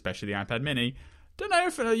screens, especially the iPad mini. Don't know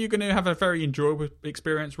if you're going to have a very enjoyable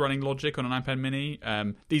experience running Logic on an iPad mini.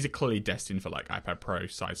 These are clearly destined for like iPad Pro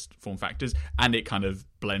sized form factors, and it kind of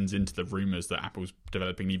blends into the rumors that Apple's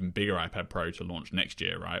developing an even bigger iPad Pro to launch next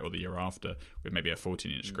year, right, or the year after, with maybe a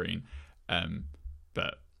 14-inch screen.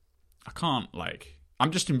 But I can't like. I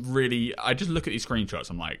just look at these screenshots.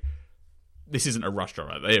 I'm like, this isn't a rush job.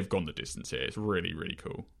 Right? They have gone the distance here. It's really, really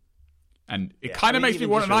cool. And it kind of makes me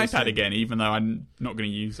want an iPad again, even though I'm not going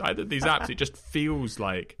to use either of these apps. It just feels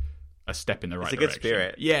like a step in the right direction. It's a good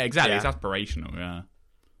spirit. Yeah, exactly. Yeah. It's aspirational,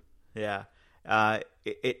 yeah. Yeah.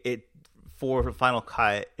 It for Final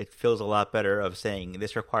Cut, it feels a lot better of saying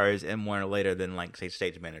this requires M1 or later than, like, say,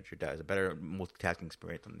 Stage Manager does. A better multitasking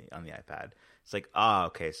experience on the iPad. It's like,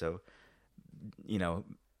 okay, so,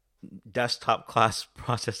 desktop class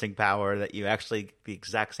processing power that you actually, the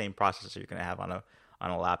exact same processor you're going to have on a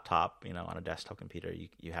laptop, on a desktop computer,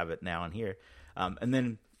 you have it now on here, and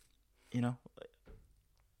then,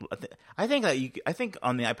 I think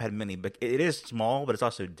on the iPad Mini, but it is small, but it's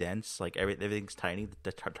also dense. Like everything's tiny.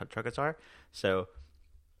 The targets are, so it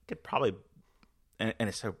could probably, and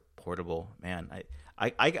it's so portable, man.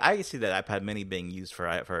 I see that iPad Mini being used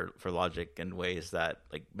for Logic in ways that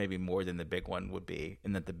like maybe more than the big one would be,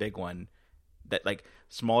 and that the big one. That like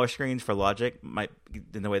smaller screens for Logic might,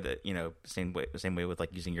 in the way that same way with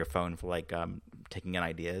like using your phone for like taking in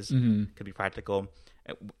ideas, could be practical.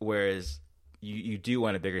 Whereas you do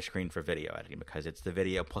want a bigger screen for video editing because it's the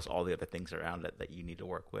video plus all the other things around it that you need to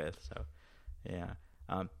work with. So yeah,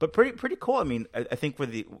 but pretty cool. I mean, I think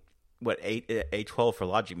with the A12 for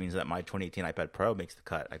Logic means that my 2018 iPad Pro makes the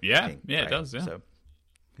cut. I think, right? It does. Yeah, so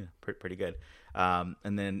yeah, pretty good.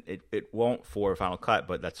 And then it won't for Final Cut,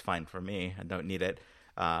 but that's fine for me. I don't need it.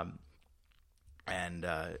 So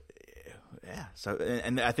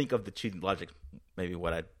and I think of the two Logic, maybe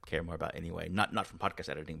what I'd care more about anyway. Not from podcast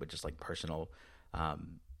editing, but just like personal,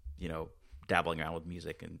 dabbling around with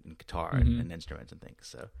music and guitar and instruments and things.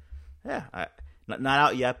 So yeah, not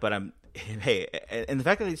out yet, but I'm. Hey, and the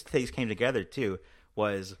fact that these things came together too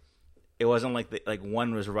it wasn't like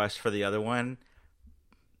one was rushed for the other one.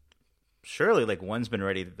 Surely, like one's been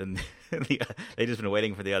ready, then they just been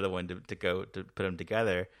waiting for the other one to go to put them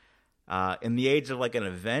together. In the age of like an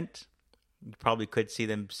event, You probably could see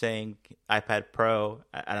them saying iPad Pro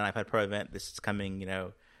at an iPad Pro event. This is coming,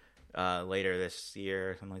 later this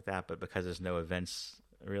year or something like that. But because there's no events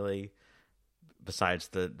really, besides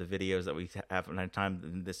the videos that we have from time to time,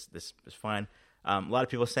 then this is fine. A lot of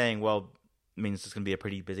people saying, well, it means it's going to be a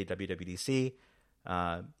pretty busy WWDC.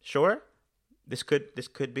 Sure, this could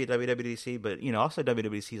be WWDC, but also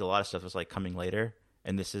WWDC is a lot of stuff is like coming later,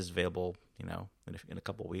 and this is available, in a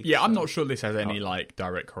couple of weeks. Yeah, I'm not sure this has any like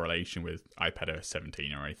direct correlation with iPadOS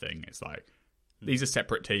 17 or anything. It's like these are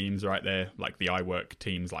separate teams, right? They're like the iWork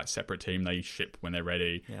teams, like separate team. They ship when they're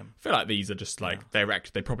ready. Yeah. I feel like these are just like they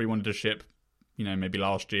probably wanted to ship, maybe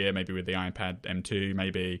last year, maybe with the iPad M2,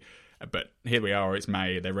 maybe. But here we are. It's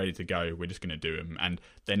May. They're ready to go. We're just going to do them, and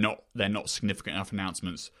they're not significant enough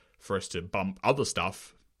announcements for us to bump other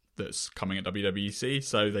stuff that's coming at WWDC.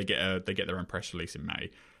 So they get their own press release in May.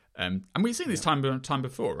 And we've seen this time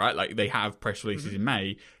before, right? Like they have press releases in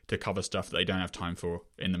May to cover stuff that they don't have time for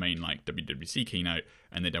in the main like WWDC keynote,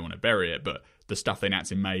 and they don't want to bury it. But the stuff they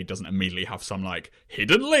announce in May doesn't immediately have some like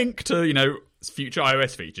hidden link to future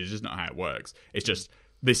iOS features. It's just not how it works. It's just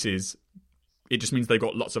it just means they've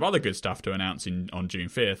got lots of other good stuff to announce on June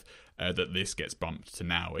 5th that this gets bumped to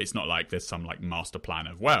now. It's not like there's some like master plan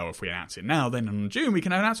of, well, if we announce it now, then in June we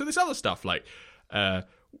can announce all this other stuff. Like,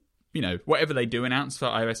 whatever they do announce for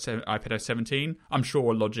iPadOS 17, I'm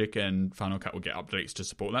sure Logic and Final Cut will get updates to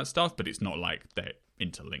support that stuff, but it's not like they're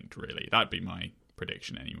interlinked, really. That'd be my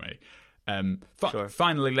prediction anyway. Sure.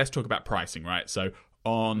 Finally, let's talk about pricing, right? So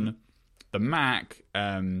on the Mac,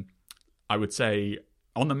 I would say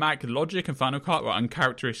on the Mac, Logic and Final Cut were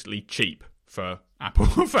uncharacteristically cheap for Apple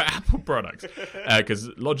products, because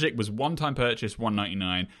Logic was one-time purchase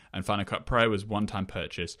 $199 and Final Cut Pro was one-time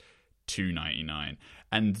purchase $299,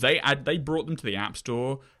 and they brought them to the App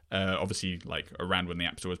Store, obviously like around when the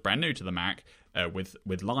App Store was brand new to the Mac,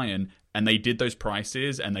 with Lion, and they did those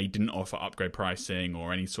prices, and they didn't offer upgrade pricing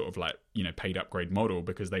or any sort of like paid upgrade model,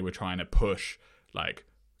 because they were trying to push like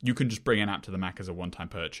you can just bring an app to the Mac as a one-time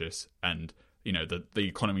purchase, and the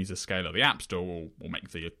economies of scale of the App Store will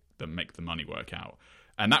make the money work out.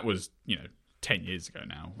 And that was 10 years ago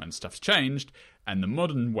now, and stuff's changed, and the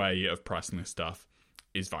modern way of pricing this stuff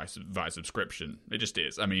is via subscription. It just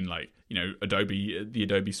is. I mean, like, Adobe, the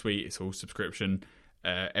Adobe suite, it's all subscription.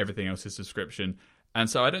 Everything else is subscription. And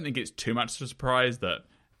so I don't think it's too much of a surprise that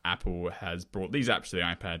Apple has brought these apps to the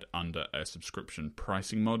iPad under a subscription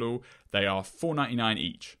pricing model. They are $4.99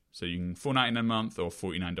 each. So you can $4.99 a month or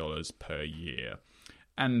 $49 per year.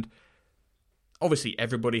 And obviously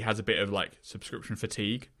everybody has a bit of like subscription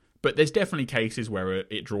fatigue, but there's definitely cases where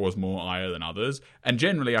it draws more ire than others. And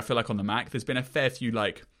generally, I feel like on the Mac, there's been a fair few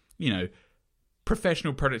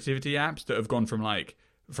professional productivity apps that have gone from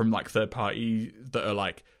third party that are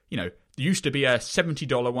like, used to be a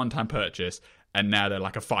 $70 one-time purchase, and now they're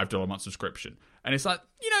like a $5 a month subscription. And it's like,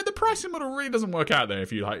 the pricing model really doesn't work out there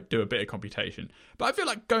if you like do a bit of computation. But I feel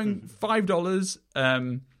like going $5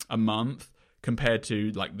 a month compared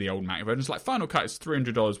to like the old Mac versions, like Final Cut is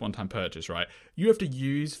 $300 one-time purchase, right? You have to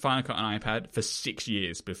use Final Cut on iPad for 6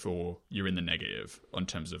 years before you're in the negative on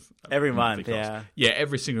terms of every month,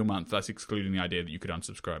 every single month. That's excluding the idea that you could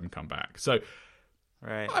unsubscribe and come back. So,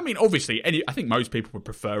 right. I mean, obviously, I think most people would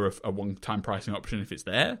prefer a one-time pricing option if it's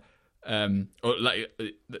there, or like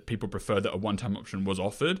people prefer that a one-time option was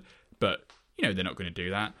offered, but they're not going to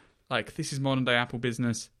do that. Like, this is modern day Apple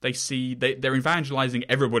business. They're evangelizing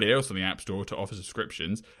everybody else on the App Store to offer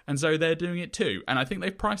subscriptions, and so they're doing it too. And I think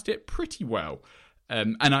they've priced it pretty well.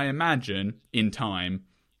 And I imagine in time,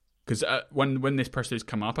 because when this press release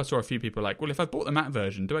come up, I saw a few people like, well, if I bought the Mac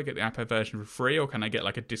version, do I get the iPad version for free, or can I get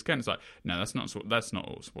like a discount? It's like, no, that's not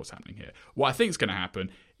what's happening here. What I think is going to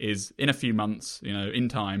happen is in a few months, in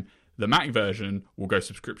time, the Mac version will go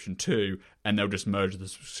subscription too, and they'll just merge the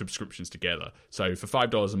subscriptions together. So for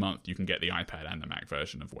 $5 a month, you can get the iPad and the Mac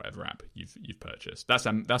version of whatever app you've purchased. That's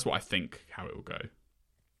what I think how it will go.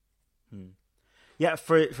 Yeah,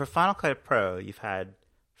 for Final Cut Pro, you've had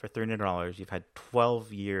for $300, you've had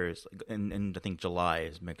 12 years, and I think July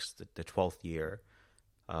is mixed the 12th year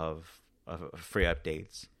of free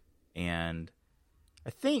updates, and I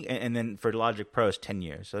think, and then for Logic Pro is 10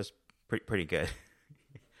 years, so that's pretty good.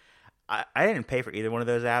 I didn't pay for either one of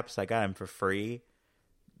those apps. I got them for free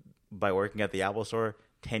by working at the Apple Store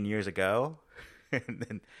 10 years ago. And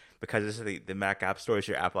then because this is the Mac App Store, it's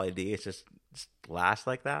your Apple ID. It's just lasts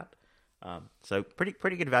like that. So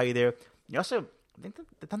pretty good value there. You also,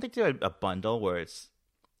 don't they do a bundle where it's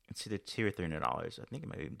either $200 or $300? I think it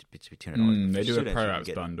might be $200. They do a Pro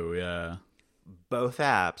Apps bundle, yeah. Both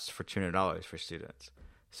apps for $200 for students.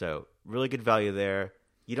 So really good value there.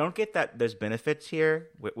 You don't get those benefits here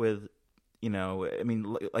with I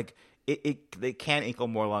mean, like they can equal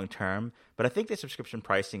more long term, but I think the subscription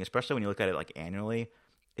pricing, especially when you look at it like annually,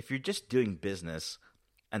 if you're just doing business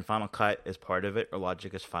and Final Cut is part of it, or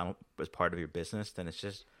Logic is part of your business, then it's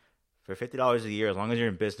just for $50 a year. As long as you're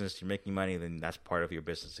in business, you're making money, then that's part of your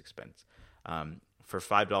business expense. For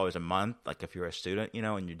 $5 a month, like if you're a student,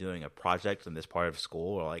 and you're doing a project in this part of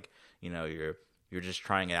school, or like you're just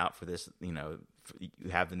trying it out for this, you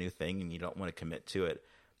have the new thing and you don't want to commit to it,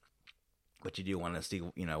 but you do want to see,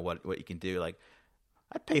 what you can do. Like,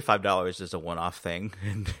 I'd pay $5 as a one-off thing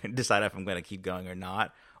and decide if I'm going to keep going or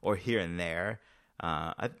not, or here and there.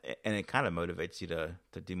 And it kind of motivates you to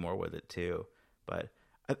do more with it too. But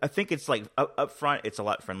I think it's like up front, it's a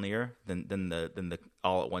lot friendlier than the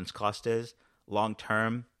all at once cost is. Long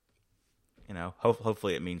term,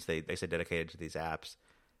 hopefully it means they stay dedicated to these apps.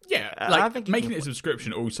 Yeah, like I think making it a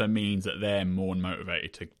subscription also means that they're more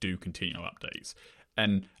motivated to do continual updates.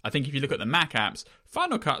 And I think if you look at the Mac apps,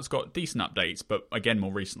 Final Cut's got decent updates, but again,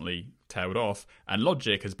 more recently tailed off. And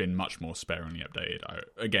Logic has been much more sparingly updated.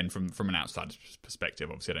 Again, from an outsider's perspective,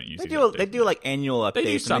 obviously I don't use it. They do like annual updates. They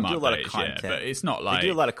do some updates, a lot of content. Yeah, but it's not like... They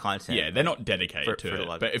do a lot of content. Yeah, they're not dedicated to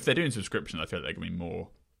it. But if they're doing subscriptions, I feel like they're going to be more,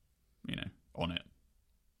 on it.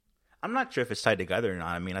 I'm not sure if it's tied together or not.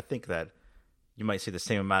 I mean, I think that you might see the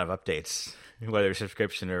same amount of updates, whether it's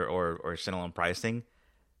subscription or standalone pricing.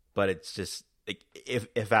 But it's just...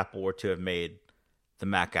 If Apple were to have made the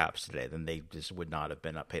Mac apps today, then they just would not have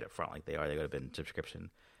been paid up front like they are. They would have been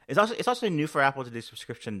subscription. It's also new for Apple to do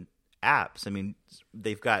subscription apps. I mean,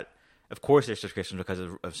 they've got, of course, their subscriptions because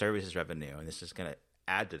of services revenue, and this is going to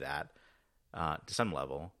add to that to some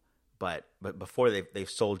level. But before they've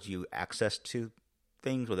sold you access to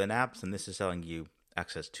things within apps, and this is selling you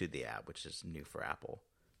access to the app, which is new for Apple.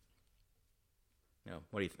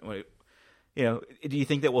 What do you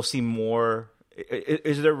think that we'll see more?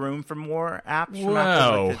 Is there room for more apps from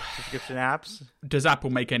Apple, like the subscription apps? Does Apple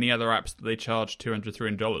make any other apps that they charge $200,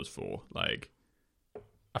 $300 for? Like,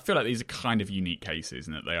 I feel like these are kind of unique cases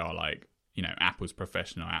in that they are like, Apple's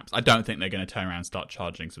professional apps. I don't think they're going to turn around and start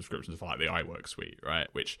charging subscriptions for like the iWork suite, right?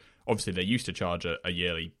 Which obviously they used to charge a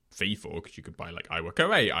yearly fee for, because you could buy like iWork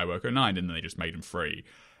 08, iWork 09, and then they just made them free.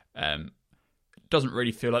 Doesn't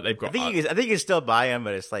really feel like they've got... I think you can still buy them,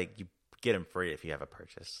 but it's like you get them free if you have a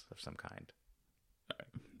purchase of some kind.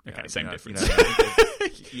 Okay, same difference.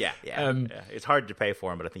 Yeah. It's hard to pay for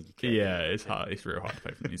them, but I think you can. Yeah, it's hard. It's real hard to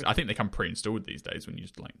pay for them. I think they come pre-installed these days when you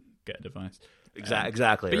just like get a device.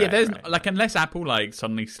 Exactly. But yeah, there's like, unless Apple like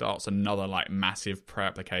suddenly starts another like massive pro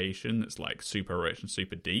application that's like super rich and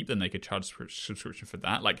super deep, then they could charge subscription for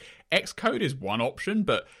that. Like Xcode is one option,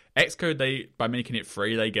 but Xcode, by making it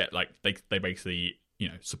free, they get like they basically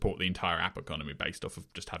support the entire app economy based off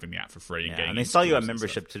of just having the app for free and getting. And they sell you a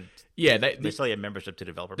membership to. Yeah, they sell you a membership to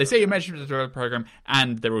developer. They sell you a membership to the developer program,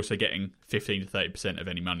 and they're also getting 15 to 30% of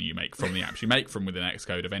any money you make from the apps you make from within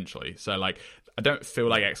Xcode eventually. So like, I don't feel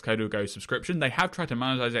like Xcode will go subscription. They have tried to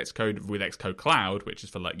monetize Xcode with Xcode Cloud, which is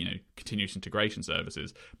for like continuous integration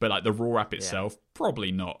services, but like the raw app itself,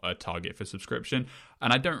 probably not a target for subscription.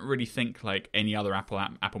 And I don't really think like any other Apple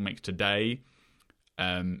app Apple makes today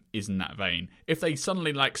is in that vein. If they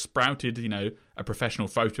suddenly like sprouted, a professional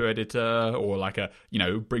photo editor, or like a,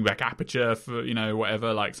 bring back Aperture for,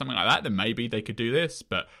 whatever, like something like that, then maybe they could do this.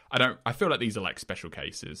 But I feel like these are like special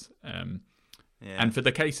cases. And for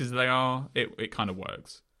the cases they are, it kind of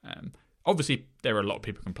works. Obviously, there are a lot of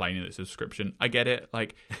people complaining that it's a subscription. I get it.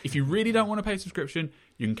 Like, if you really don't want to pay a subscription,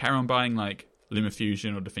 you can carry on buying like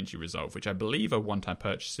LumaFusion or DaVinci Resolve, which I believe are one-time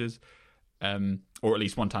purchases. Or at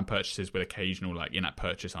least one-time purchases with occasional like in-app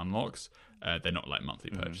purchase unlocks. They're not like monthly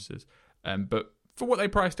purchases. But for what they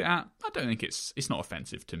priced it at, I don't think it's not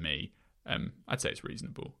offensive to me. I'd say it's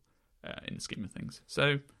reasonable in the scheme of things.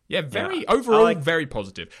 So yeah, overall very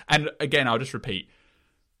positive. And again, I'll just repeat: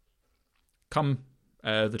 come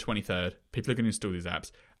the 23rd, people are going to install these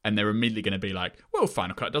apps, and they're immediately going to be like, well,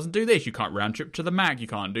 Final Cut doesn't do this. You can't round trip to the Mac. You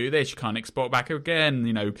can't do this. You can't export back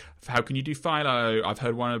again. How can you do Philo? I've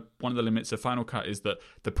heard one of the limits of Final Cut is that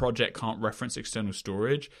the project can't reference external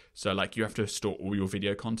storage. So, like, you have to store all your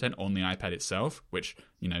video content on the iPad itself, which,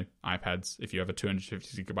 iPads, if you have a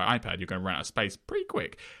 250 gigabyte iPad, you're going to run out of space pretty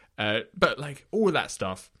quick. But, like, all of that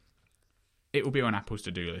stuff, it will be on Apple's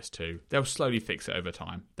to-do list too. They'll slowly fix it over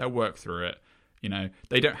time. They'll work through it.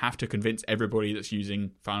 They don't have to convince everybody that's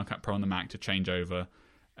using Final Cut Pro on the Mac to change over.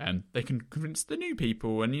 They can convince the new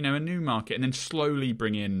people and, a new market, and then slowly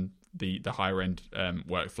bring in the higher end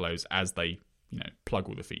workflows as they, plug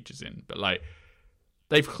all the features in. But like,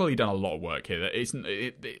 They've clearly done a lot of work here.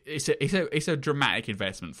 It's a dramatic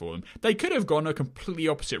investment for them. They could have gone a completely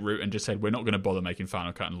opposite route and just said, we're not going to bother making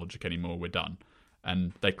Final Cut and Logic anymore, we're done.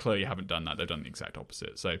 And they clearly haven't done that. They've done the exact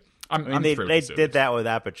opposite. So they did that with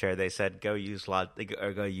Aperture. They said go use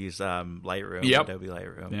Lightroom, Adobe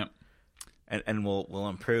Lightroom. Yep. And we'll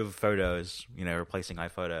improve photos, replacing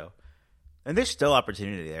iPhoto. And there's still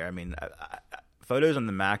opportunity there. I mean, Photos on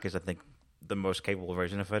the Mac is, I think, the most capable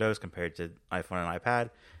version of Photos compared to iPhone and iPad.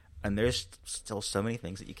 And there's still so many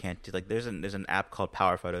things that you can't do. Like there's an app called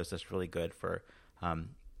Power Photos that's really good for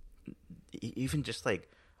even just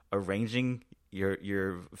like arranging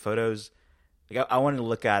your photos. Like I wanted to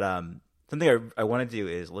look at something I want to do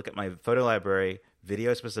is look at my photo library,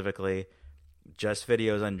 video specifically, just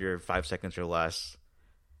videos under 5 seconds or less.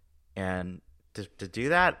 And to do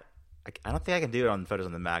that, I don't think I can do it on Photos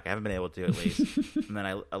on the Mac. I haven't been able to, at least. And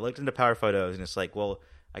then I looked into Power Photos, and it's like, well,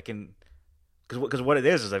 I can, because what it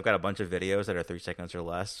is I've got a bunch of videos that are 3 seconds or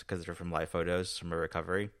less because they're from live photos from a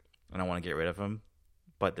recovery, and I want to get rid of them,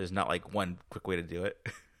 but there's not like one quick way to do it.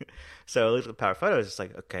 So I looked at Power Photos. It's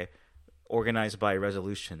like, okay, organized by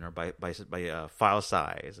resolution or by file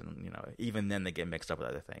size, and even then they get mixed up with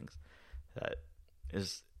other things.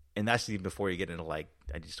 And that's even before you get into like,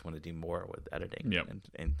 I just want to do more with editing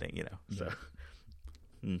and thing, So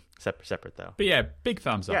separate though. But yeah, big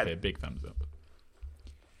thumbs up here. Big thumbs up.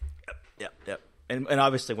 Yep. And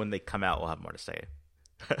obviously when they come out, we'll have more to say.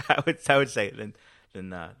 I would say than we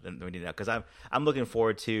do now, because I'm looking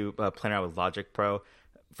forward to playing around with Logic Pro.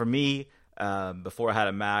 For me, before I had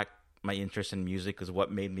a Mac, my interest in music was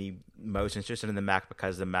what made me most interested in the Mac,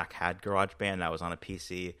 because the Mac had GarageBand. I was on a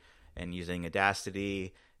PC and using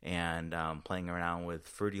Audacity and playing around with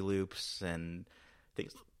Fruity Loops and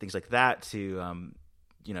things like that to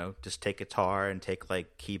just take guitar and take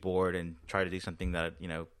like keyboard and try to do something that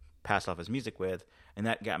pass off as music with, and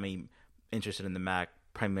that got me interested in the Mac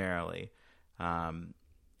primarily. I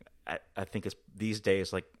think it's these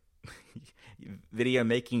days like video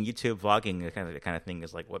making, YouTube vlogging, the kind of thing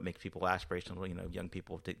is like what makes people aspirational, young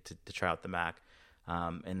people to try out the Mac.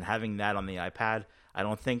 And having that on the iPad, I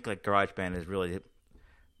don't think like GarageBand has really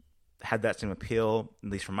had that same appeal, at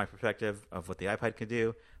least from my perspective, of what the iPad could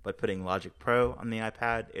do. But putting Logic Pro on the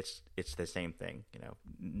iPad, it's the same thing,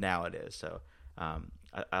 now it is. So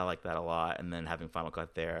I like that a lot. And then having Final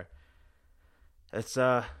Cut there, it's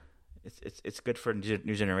good for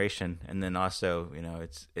new generation. And then also,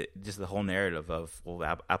 it's just the whole narrative of, well,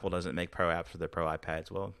 Apple doesn't make Pro apps for their Pro iPads.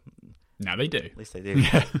 Well, now they do. At least they do.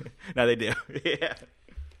 Yeah. Now they do. Yeah.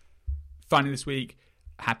 Finally this week,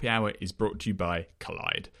 Happy Hour is brought to you by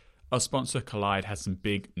Collide. Our sponsor Collide has some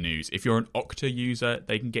big news. If you're an Okta user,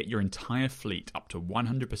 they can get your entire fleet up to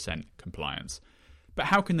 100% compliance. But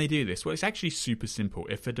how can they do this? Well, it's actually super simple.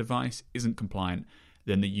 If a device isn't compliant,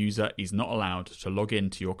 then the user is not allowed to log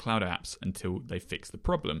into your cloud apps until they fix the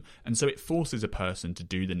problem. And so it forces a person to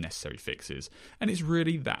do the necessary fixes. And it's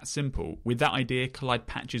really that simple. With that idea, Collide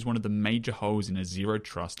patches one of the major holes in a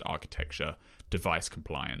zero-trust architecture: device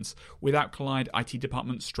compliance. Without Collide, IT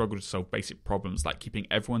departments struggle to solve basic problems like keeping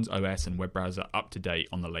everyone's OS and web browser up to date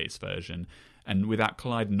on the latest version. And without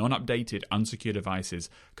Collide, non-updated, unsecure devices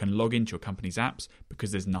can log into your company's apps because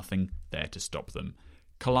there's nothing there to stop them.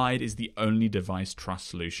 Collide is the only device trust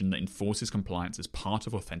solution that enforces compliance as part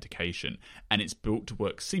of authentication, and it's built to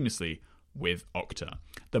work seamlessly with Okta.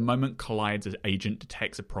 The moment Collide's agent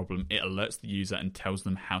detects a problem, it alerts the user and tells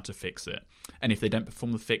them how to fix it. And if they don't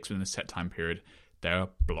perform the fix within a set time period, they're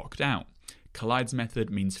blocked out. Collide's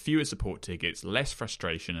method means fewer support tickets, less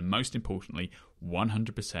frustration, and most importantly,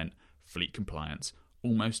 100% fleet compliance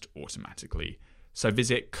almost automatically. So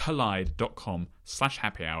visit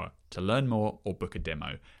collide.com/happyhour to learn more or book a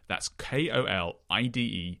demo. That's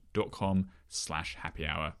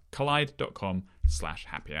KOLIDE.com/happyhour.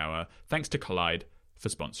 Collide.com/happyhour. Thanks to Collide for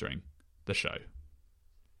sponsoring the show.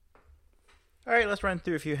 All right, let's run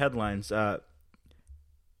through a few headlines. The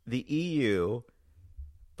EU,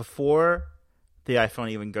 before the iPhone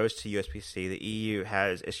even goes to USB-C, the EU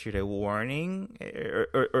has issued a warning,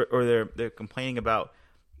 or they're complaining about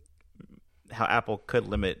how Apple could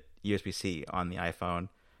limit USB-C on the iPhone.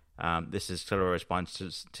 This is sort of a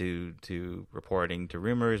response to reporting to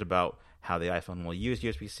rumors about how the iPhone will use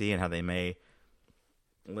USB-C and how they may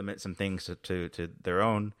limit some things to their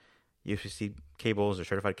own USB-C cables or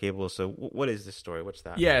certified cables. So what is this story? What's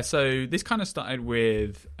that? Yeah, so this kind of started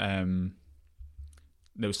with there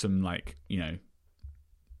was some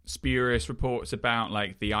spurious reports about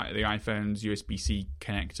like the iPhone's USB-C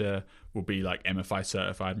connector will be like MFI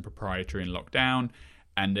certified and proprietary and locked down.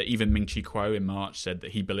 And even Ming-Chi Kuo in March said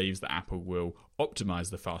that he believes that Apple will optimize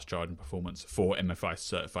the fast charging performance for MFI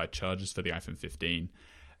certified chargers for the iPhone 15.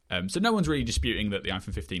 So no one's really disputing that the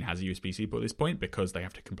iPhone 15 has a USB-C port at this point because they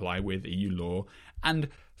have to comply with EU law. And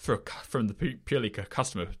from the purely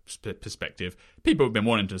customer perspective, people have been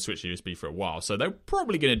wanting to switch to USB for a while, so they're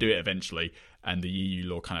probably going to do it eventually, and the EU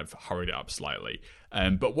law kind of hurried it up slightly.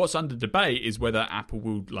 But what's under debate is whether Apple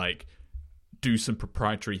will do some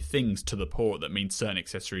proprietary things to the port that means certain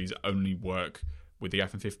accessories only work with the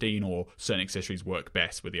iPhone 15, or certain accessories work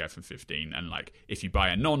best with the iPhone 15. And if you buy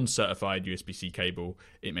a non-certified USB-C cable,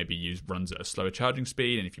 it maybe runs at a slower charging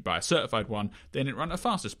speed, and if you buy a certified one, then it runs at a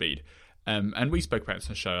faster speed. And we spoke about this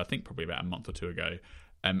on the show, I think probably about a month or two ago.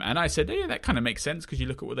 And I said, yeah, that kind of makes sense because you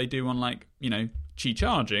look at what they do on Qi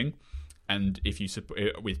charging. And if you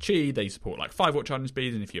support with Qi, they support 5-watt charging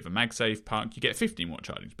speeds, and if you have a MagSafe park, you get 15-watt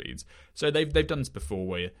charging speeds. So they've done this before,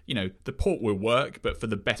 where the port will work, but for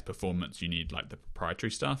the best performance, you need the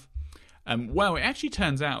proprietary stuff. Well, it actually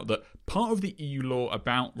turns out that part of the EU law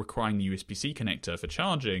about requiring the USB-C connector for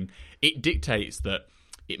charging, it dictates that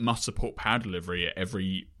it must support power delivery at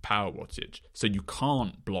every power wattage. So you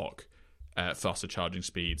can't block faster charging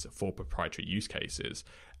speeds for proprietary use cases.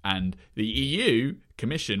 And the EU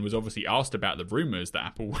Commission was obviously asked about the rumours that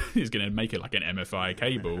Apple is going to make it like an MFI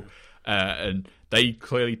cable. And they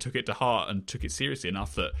clearly took it to heart and took it seriously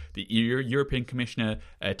enough that the European Commissioner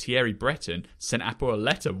Thierry Breton sent Apple a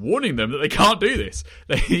letter warning them that they can't do this.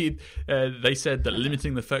 They said that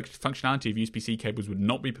limiting the functionality of USB-C cables would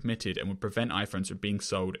not be permitted and would prevent iPhones from being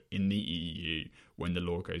sold in the EU when the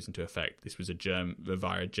law goes into effect. This was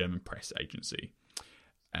via a German press agency.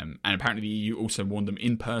 And apparently the EU also warned them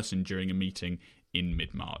in person during a meeting in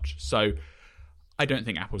mid-March. So I don't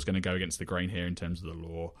think Apple's going to go against the grain here in terms of the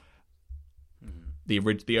law.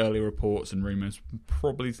 The early reports and rumours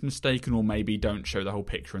probably mistaken, or maybe don't show the whole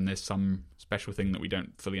picture, and there's some special thing that we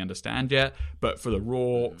don't fully understand yet. But for the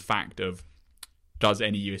raw fact of does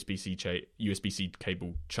any USB-C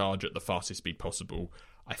cable charge at the fastest speed possible,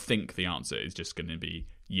 I think the answer is just going to be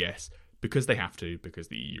yes, because they have to, because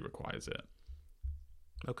the EU requires it.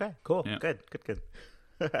 Okay, cool. Yeah. Good.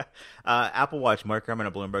 Apple Watch, Mark Gurman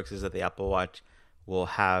of Bloomberg says that the Apple Watch will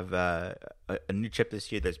have a new chip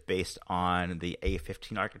this year that's based on the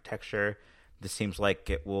A15 architecture. This seems like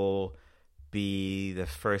it will be the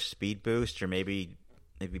first speed boost or maybe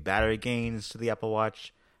battery gains to the Apple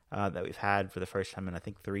Watch that we've had for the first time in I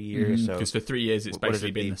think 3 years. Because for 3 years it's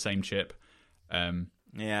basically been the same chip.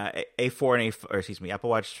 Yeah, A4 and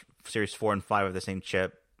Apple Watch Series 4 and 5 have the same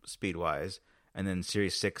chip speed-wise. And then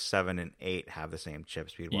Series 6, 7, and 8 have the same chip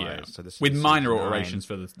speed-wise. Yeah. So this with is minor alterations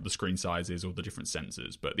for the screen sizes or the different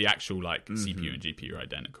sensors, but the actual CPU and GPU are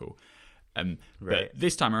identical. But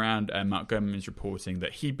this time around, Mark Gurman is reporting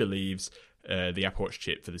that he believes the Apple Watch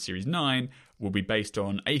chip for the Series 9 will be based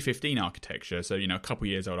on A15 architecture. So, a couple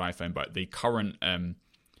years old iPhone, but the current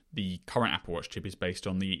Apple Watch chip is based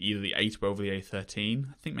on either the A12 or the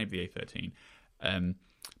A13. I think maybe the A13.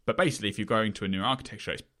 But basically, if you're going to a new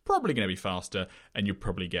architecture, it's probably going to be faster, and you'll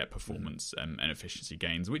probably get performance and efficiency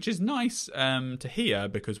gains, which is nice to hear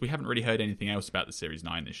because we haven't really heard anything else about the Series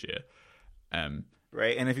 9 this year.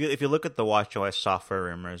 Right, and if you look at the WatchOS software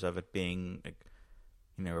rumors of it being,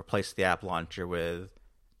 replace the app launcher with,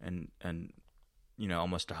 and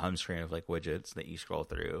almost a home screen of widgets that you scroll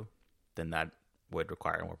through, then that would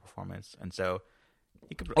require more performance, and so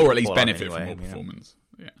you could, or at least benefit from more performance.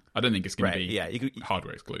 Yeah, I don't think it's going to be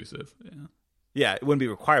hardware exclusive. Yeah, it wouldn't be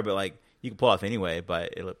required, but you can pull off anyway.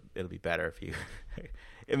 But it'll be better if you.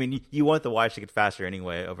 I mean, you want the watch to get faster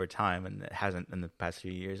anyway over time, and it hasn't in the past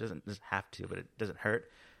few years. It doesn't have to, but it doesn't hurt.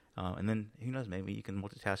 And then who knows? Maybe you can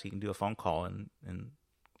multitask. You can do a phone call and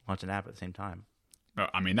launch an app at the same time.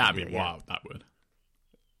 I mean, that'd be wild. That would.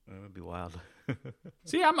 It would be wild.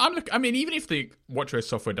 So yeah, I mean, even if the WatchOS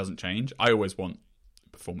software doesn't change, I always want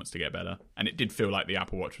performance to get better, and it did feel like the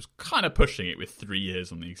Apple Watch was kind of pushing it with 3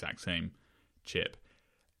 years on the exact same chip.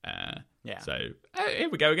 So here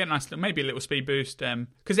we go again. Maybe a little speed boost.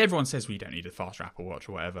 Because everyone says you don't need a faster Apple Watch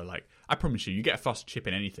or whatever. I promise you get a faster chip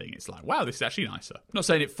in anything. It's wow, this is actually nicer. I'm not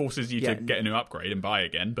saying it forces you to get a new upgrade and buy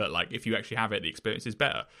again, but if you actually have it, the experience is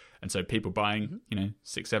better. And so people buying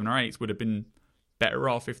 6, 7, or 8s would have been better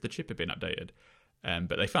off if the chip had been updated.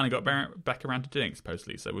 But they finally got back around to doing it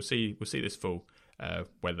supposedly. So we'll see this fall.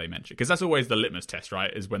 Whether they mention, because that's always the litmus test,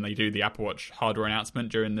 right? Is when they do the Apple Watch hardware announcement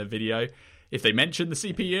during the video. If they mention the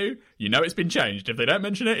CPU, it's been changed. If they don't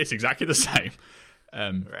mention it, it's exactly the same.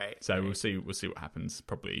 Right. So we'll see what happens.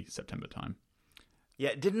 Probably September time.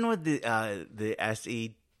 Yeah, didn't with the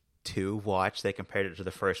SE2 watch they compared it to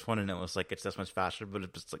the first one, and it was it's this much faster, but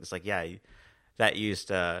it's that used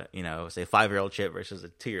say 5-year-old chip versus a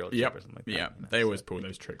 2-year-old chip or something like that. Yeah, they always pull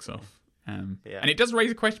those tricks off. And it does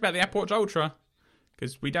raise a question about the Apple Watch Ultra,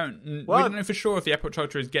 because we don't know for sure if the Apple Watch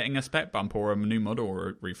Ultra is getting a spec bump or a new model or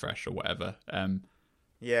a refresh or whatever.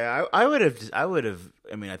 I would have.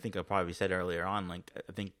 I mean, I think I probably said earlier on. Like,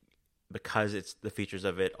 I think because it's the features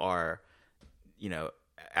of it are,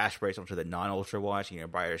 aspirational to the non-ultra watch,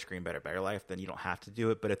 brighter screen, better battery life, then you don't have to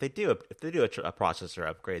do it. But if they do a processor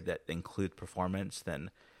upgrade that includes performance,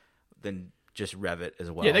 then just rev it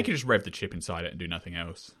as well. Yeah, they could just rev the chip inside it and do nothing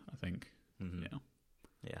else, I think. Mm-hmm.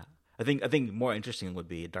 Yeah. I think more interesting would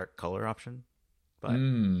be a dark color option, but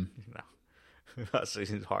that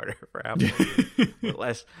seems harder for Apple,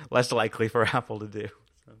 less likely for Apple to do.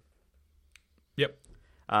 So. Yep.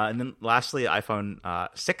 And then lastly, iPhone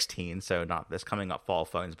 16. So not this coming up fall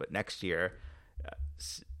phones, but next year.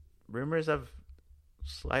 Rumors of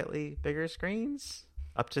slightly bigger screens,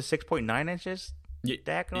 up to 6.9 inches.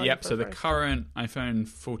 Yep. So the current iPhone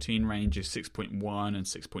 14 range is 6.1 and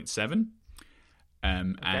 6.7.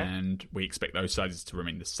 And we expect those sizes to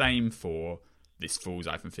remain the same for this fall's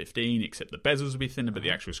iPhone 15, except the bezels will be thinner, but the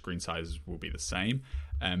actual screen sizes will be the same.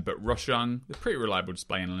 But Roshang, the pretty reliable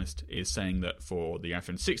display analyst, is saying that for the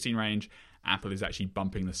iPhone 16 range, Apple is actually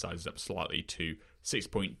bumping the sizes up slightly to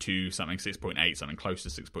 6.2 something, 6.8 something, close to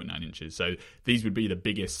 6.9 inches. So these would be the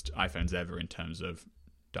biggest iPhones ever in terms of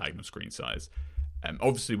diagonal screen size.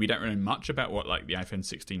 Obviously, we don't know much about what the iPhone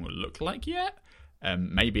 16 will look like yet.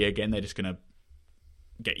 Maybe, again, they're just going to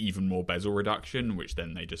get even more bezel reduction, which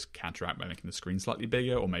then they just counteract by making the screen slightly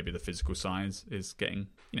bigger, or maybe the physical size is getting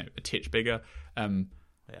a titch bigger.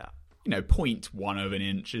 0.1 of an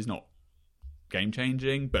inch is not game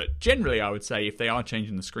changing, but generally I would say if they are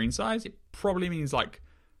changing the screen size, it probably means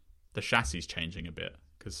the chassis is changing a bit,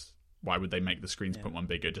 because why would they make the screens 0.1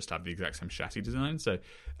 bigger just to have the exact same chassis design? So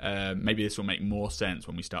maybe this will make more sense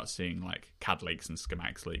when we start seeing CAD leaks and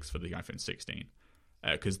schematics leaks for the iPhone 16,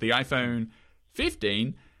 because the iPhone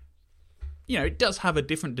 15, it does have a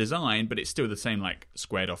different design, but it's still the same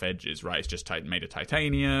squared off edges, right? It's just made of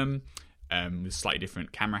titanium, with slightly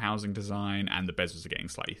different camera housing design, and the bezels are getting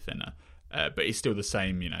slightly thinner. But it's still the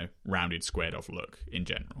same, rounded, squared off look in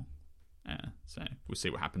general. So we'll see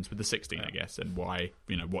what happens with the 16, I guess, and why,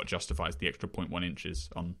 what justifies the extra 0.1 inches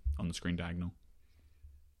on the screen diagonal.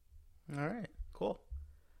 All right, cool.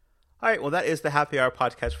 All right, well, that is the Happy Hour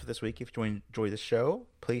podcast for this week. If you enjoy the show,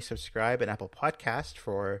 please subscribe at Apple Podcast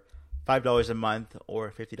for $5 a month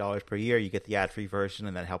or $50 per year. You get the ad-free version,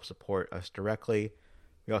 and that helps support us directly.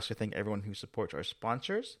 We also thank everyone who supports our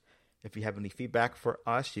sponsors. If you have any feedback for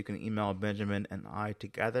us, you can email Benjamin and I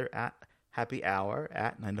together at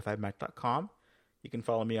happyhour@9to5mac.com. You can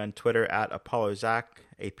follow me on Twitter at ApolloZac,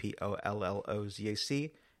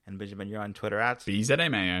 APOLLOZAC, and Benjamin, you're on Twitter at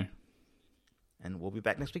BZAMayo. And we'll be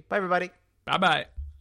back next week. Bye, everybody. Bye-bye.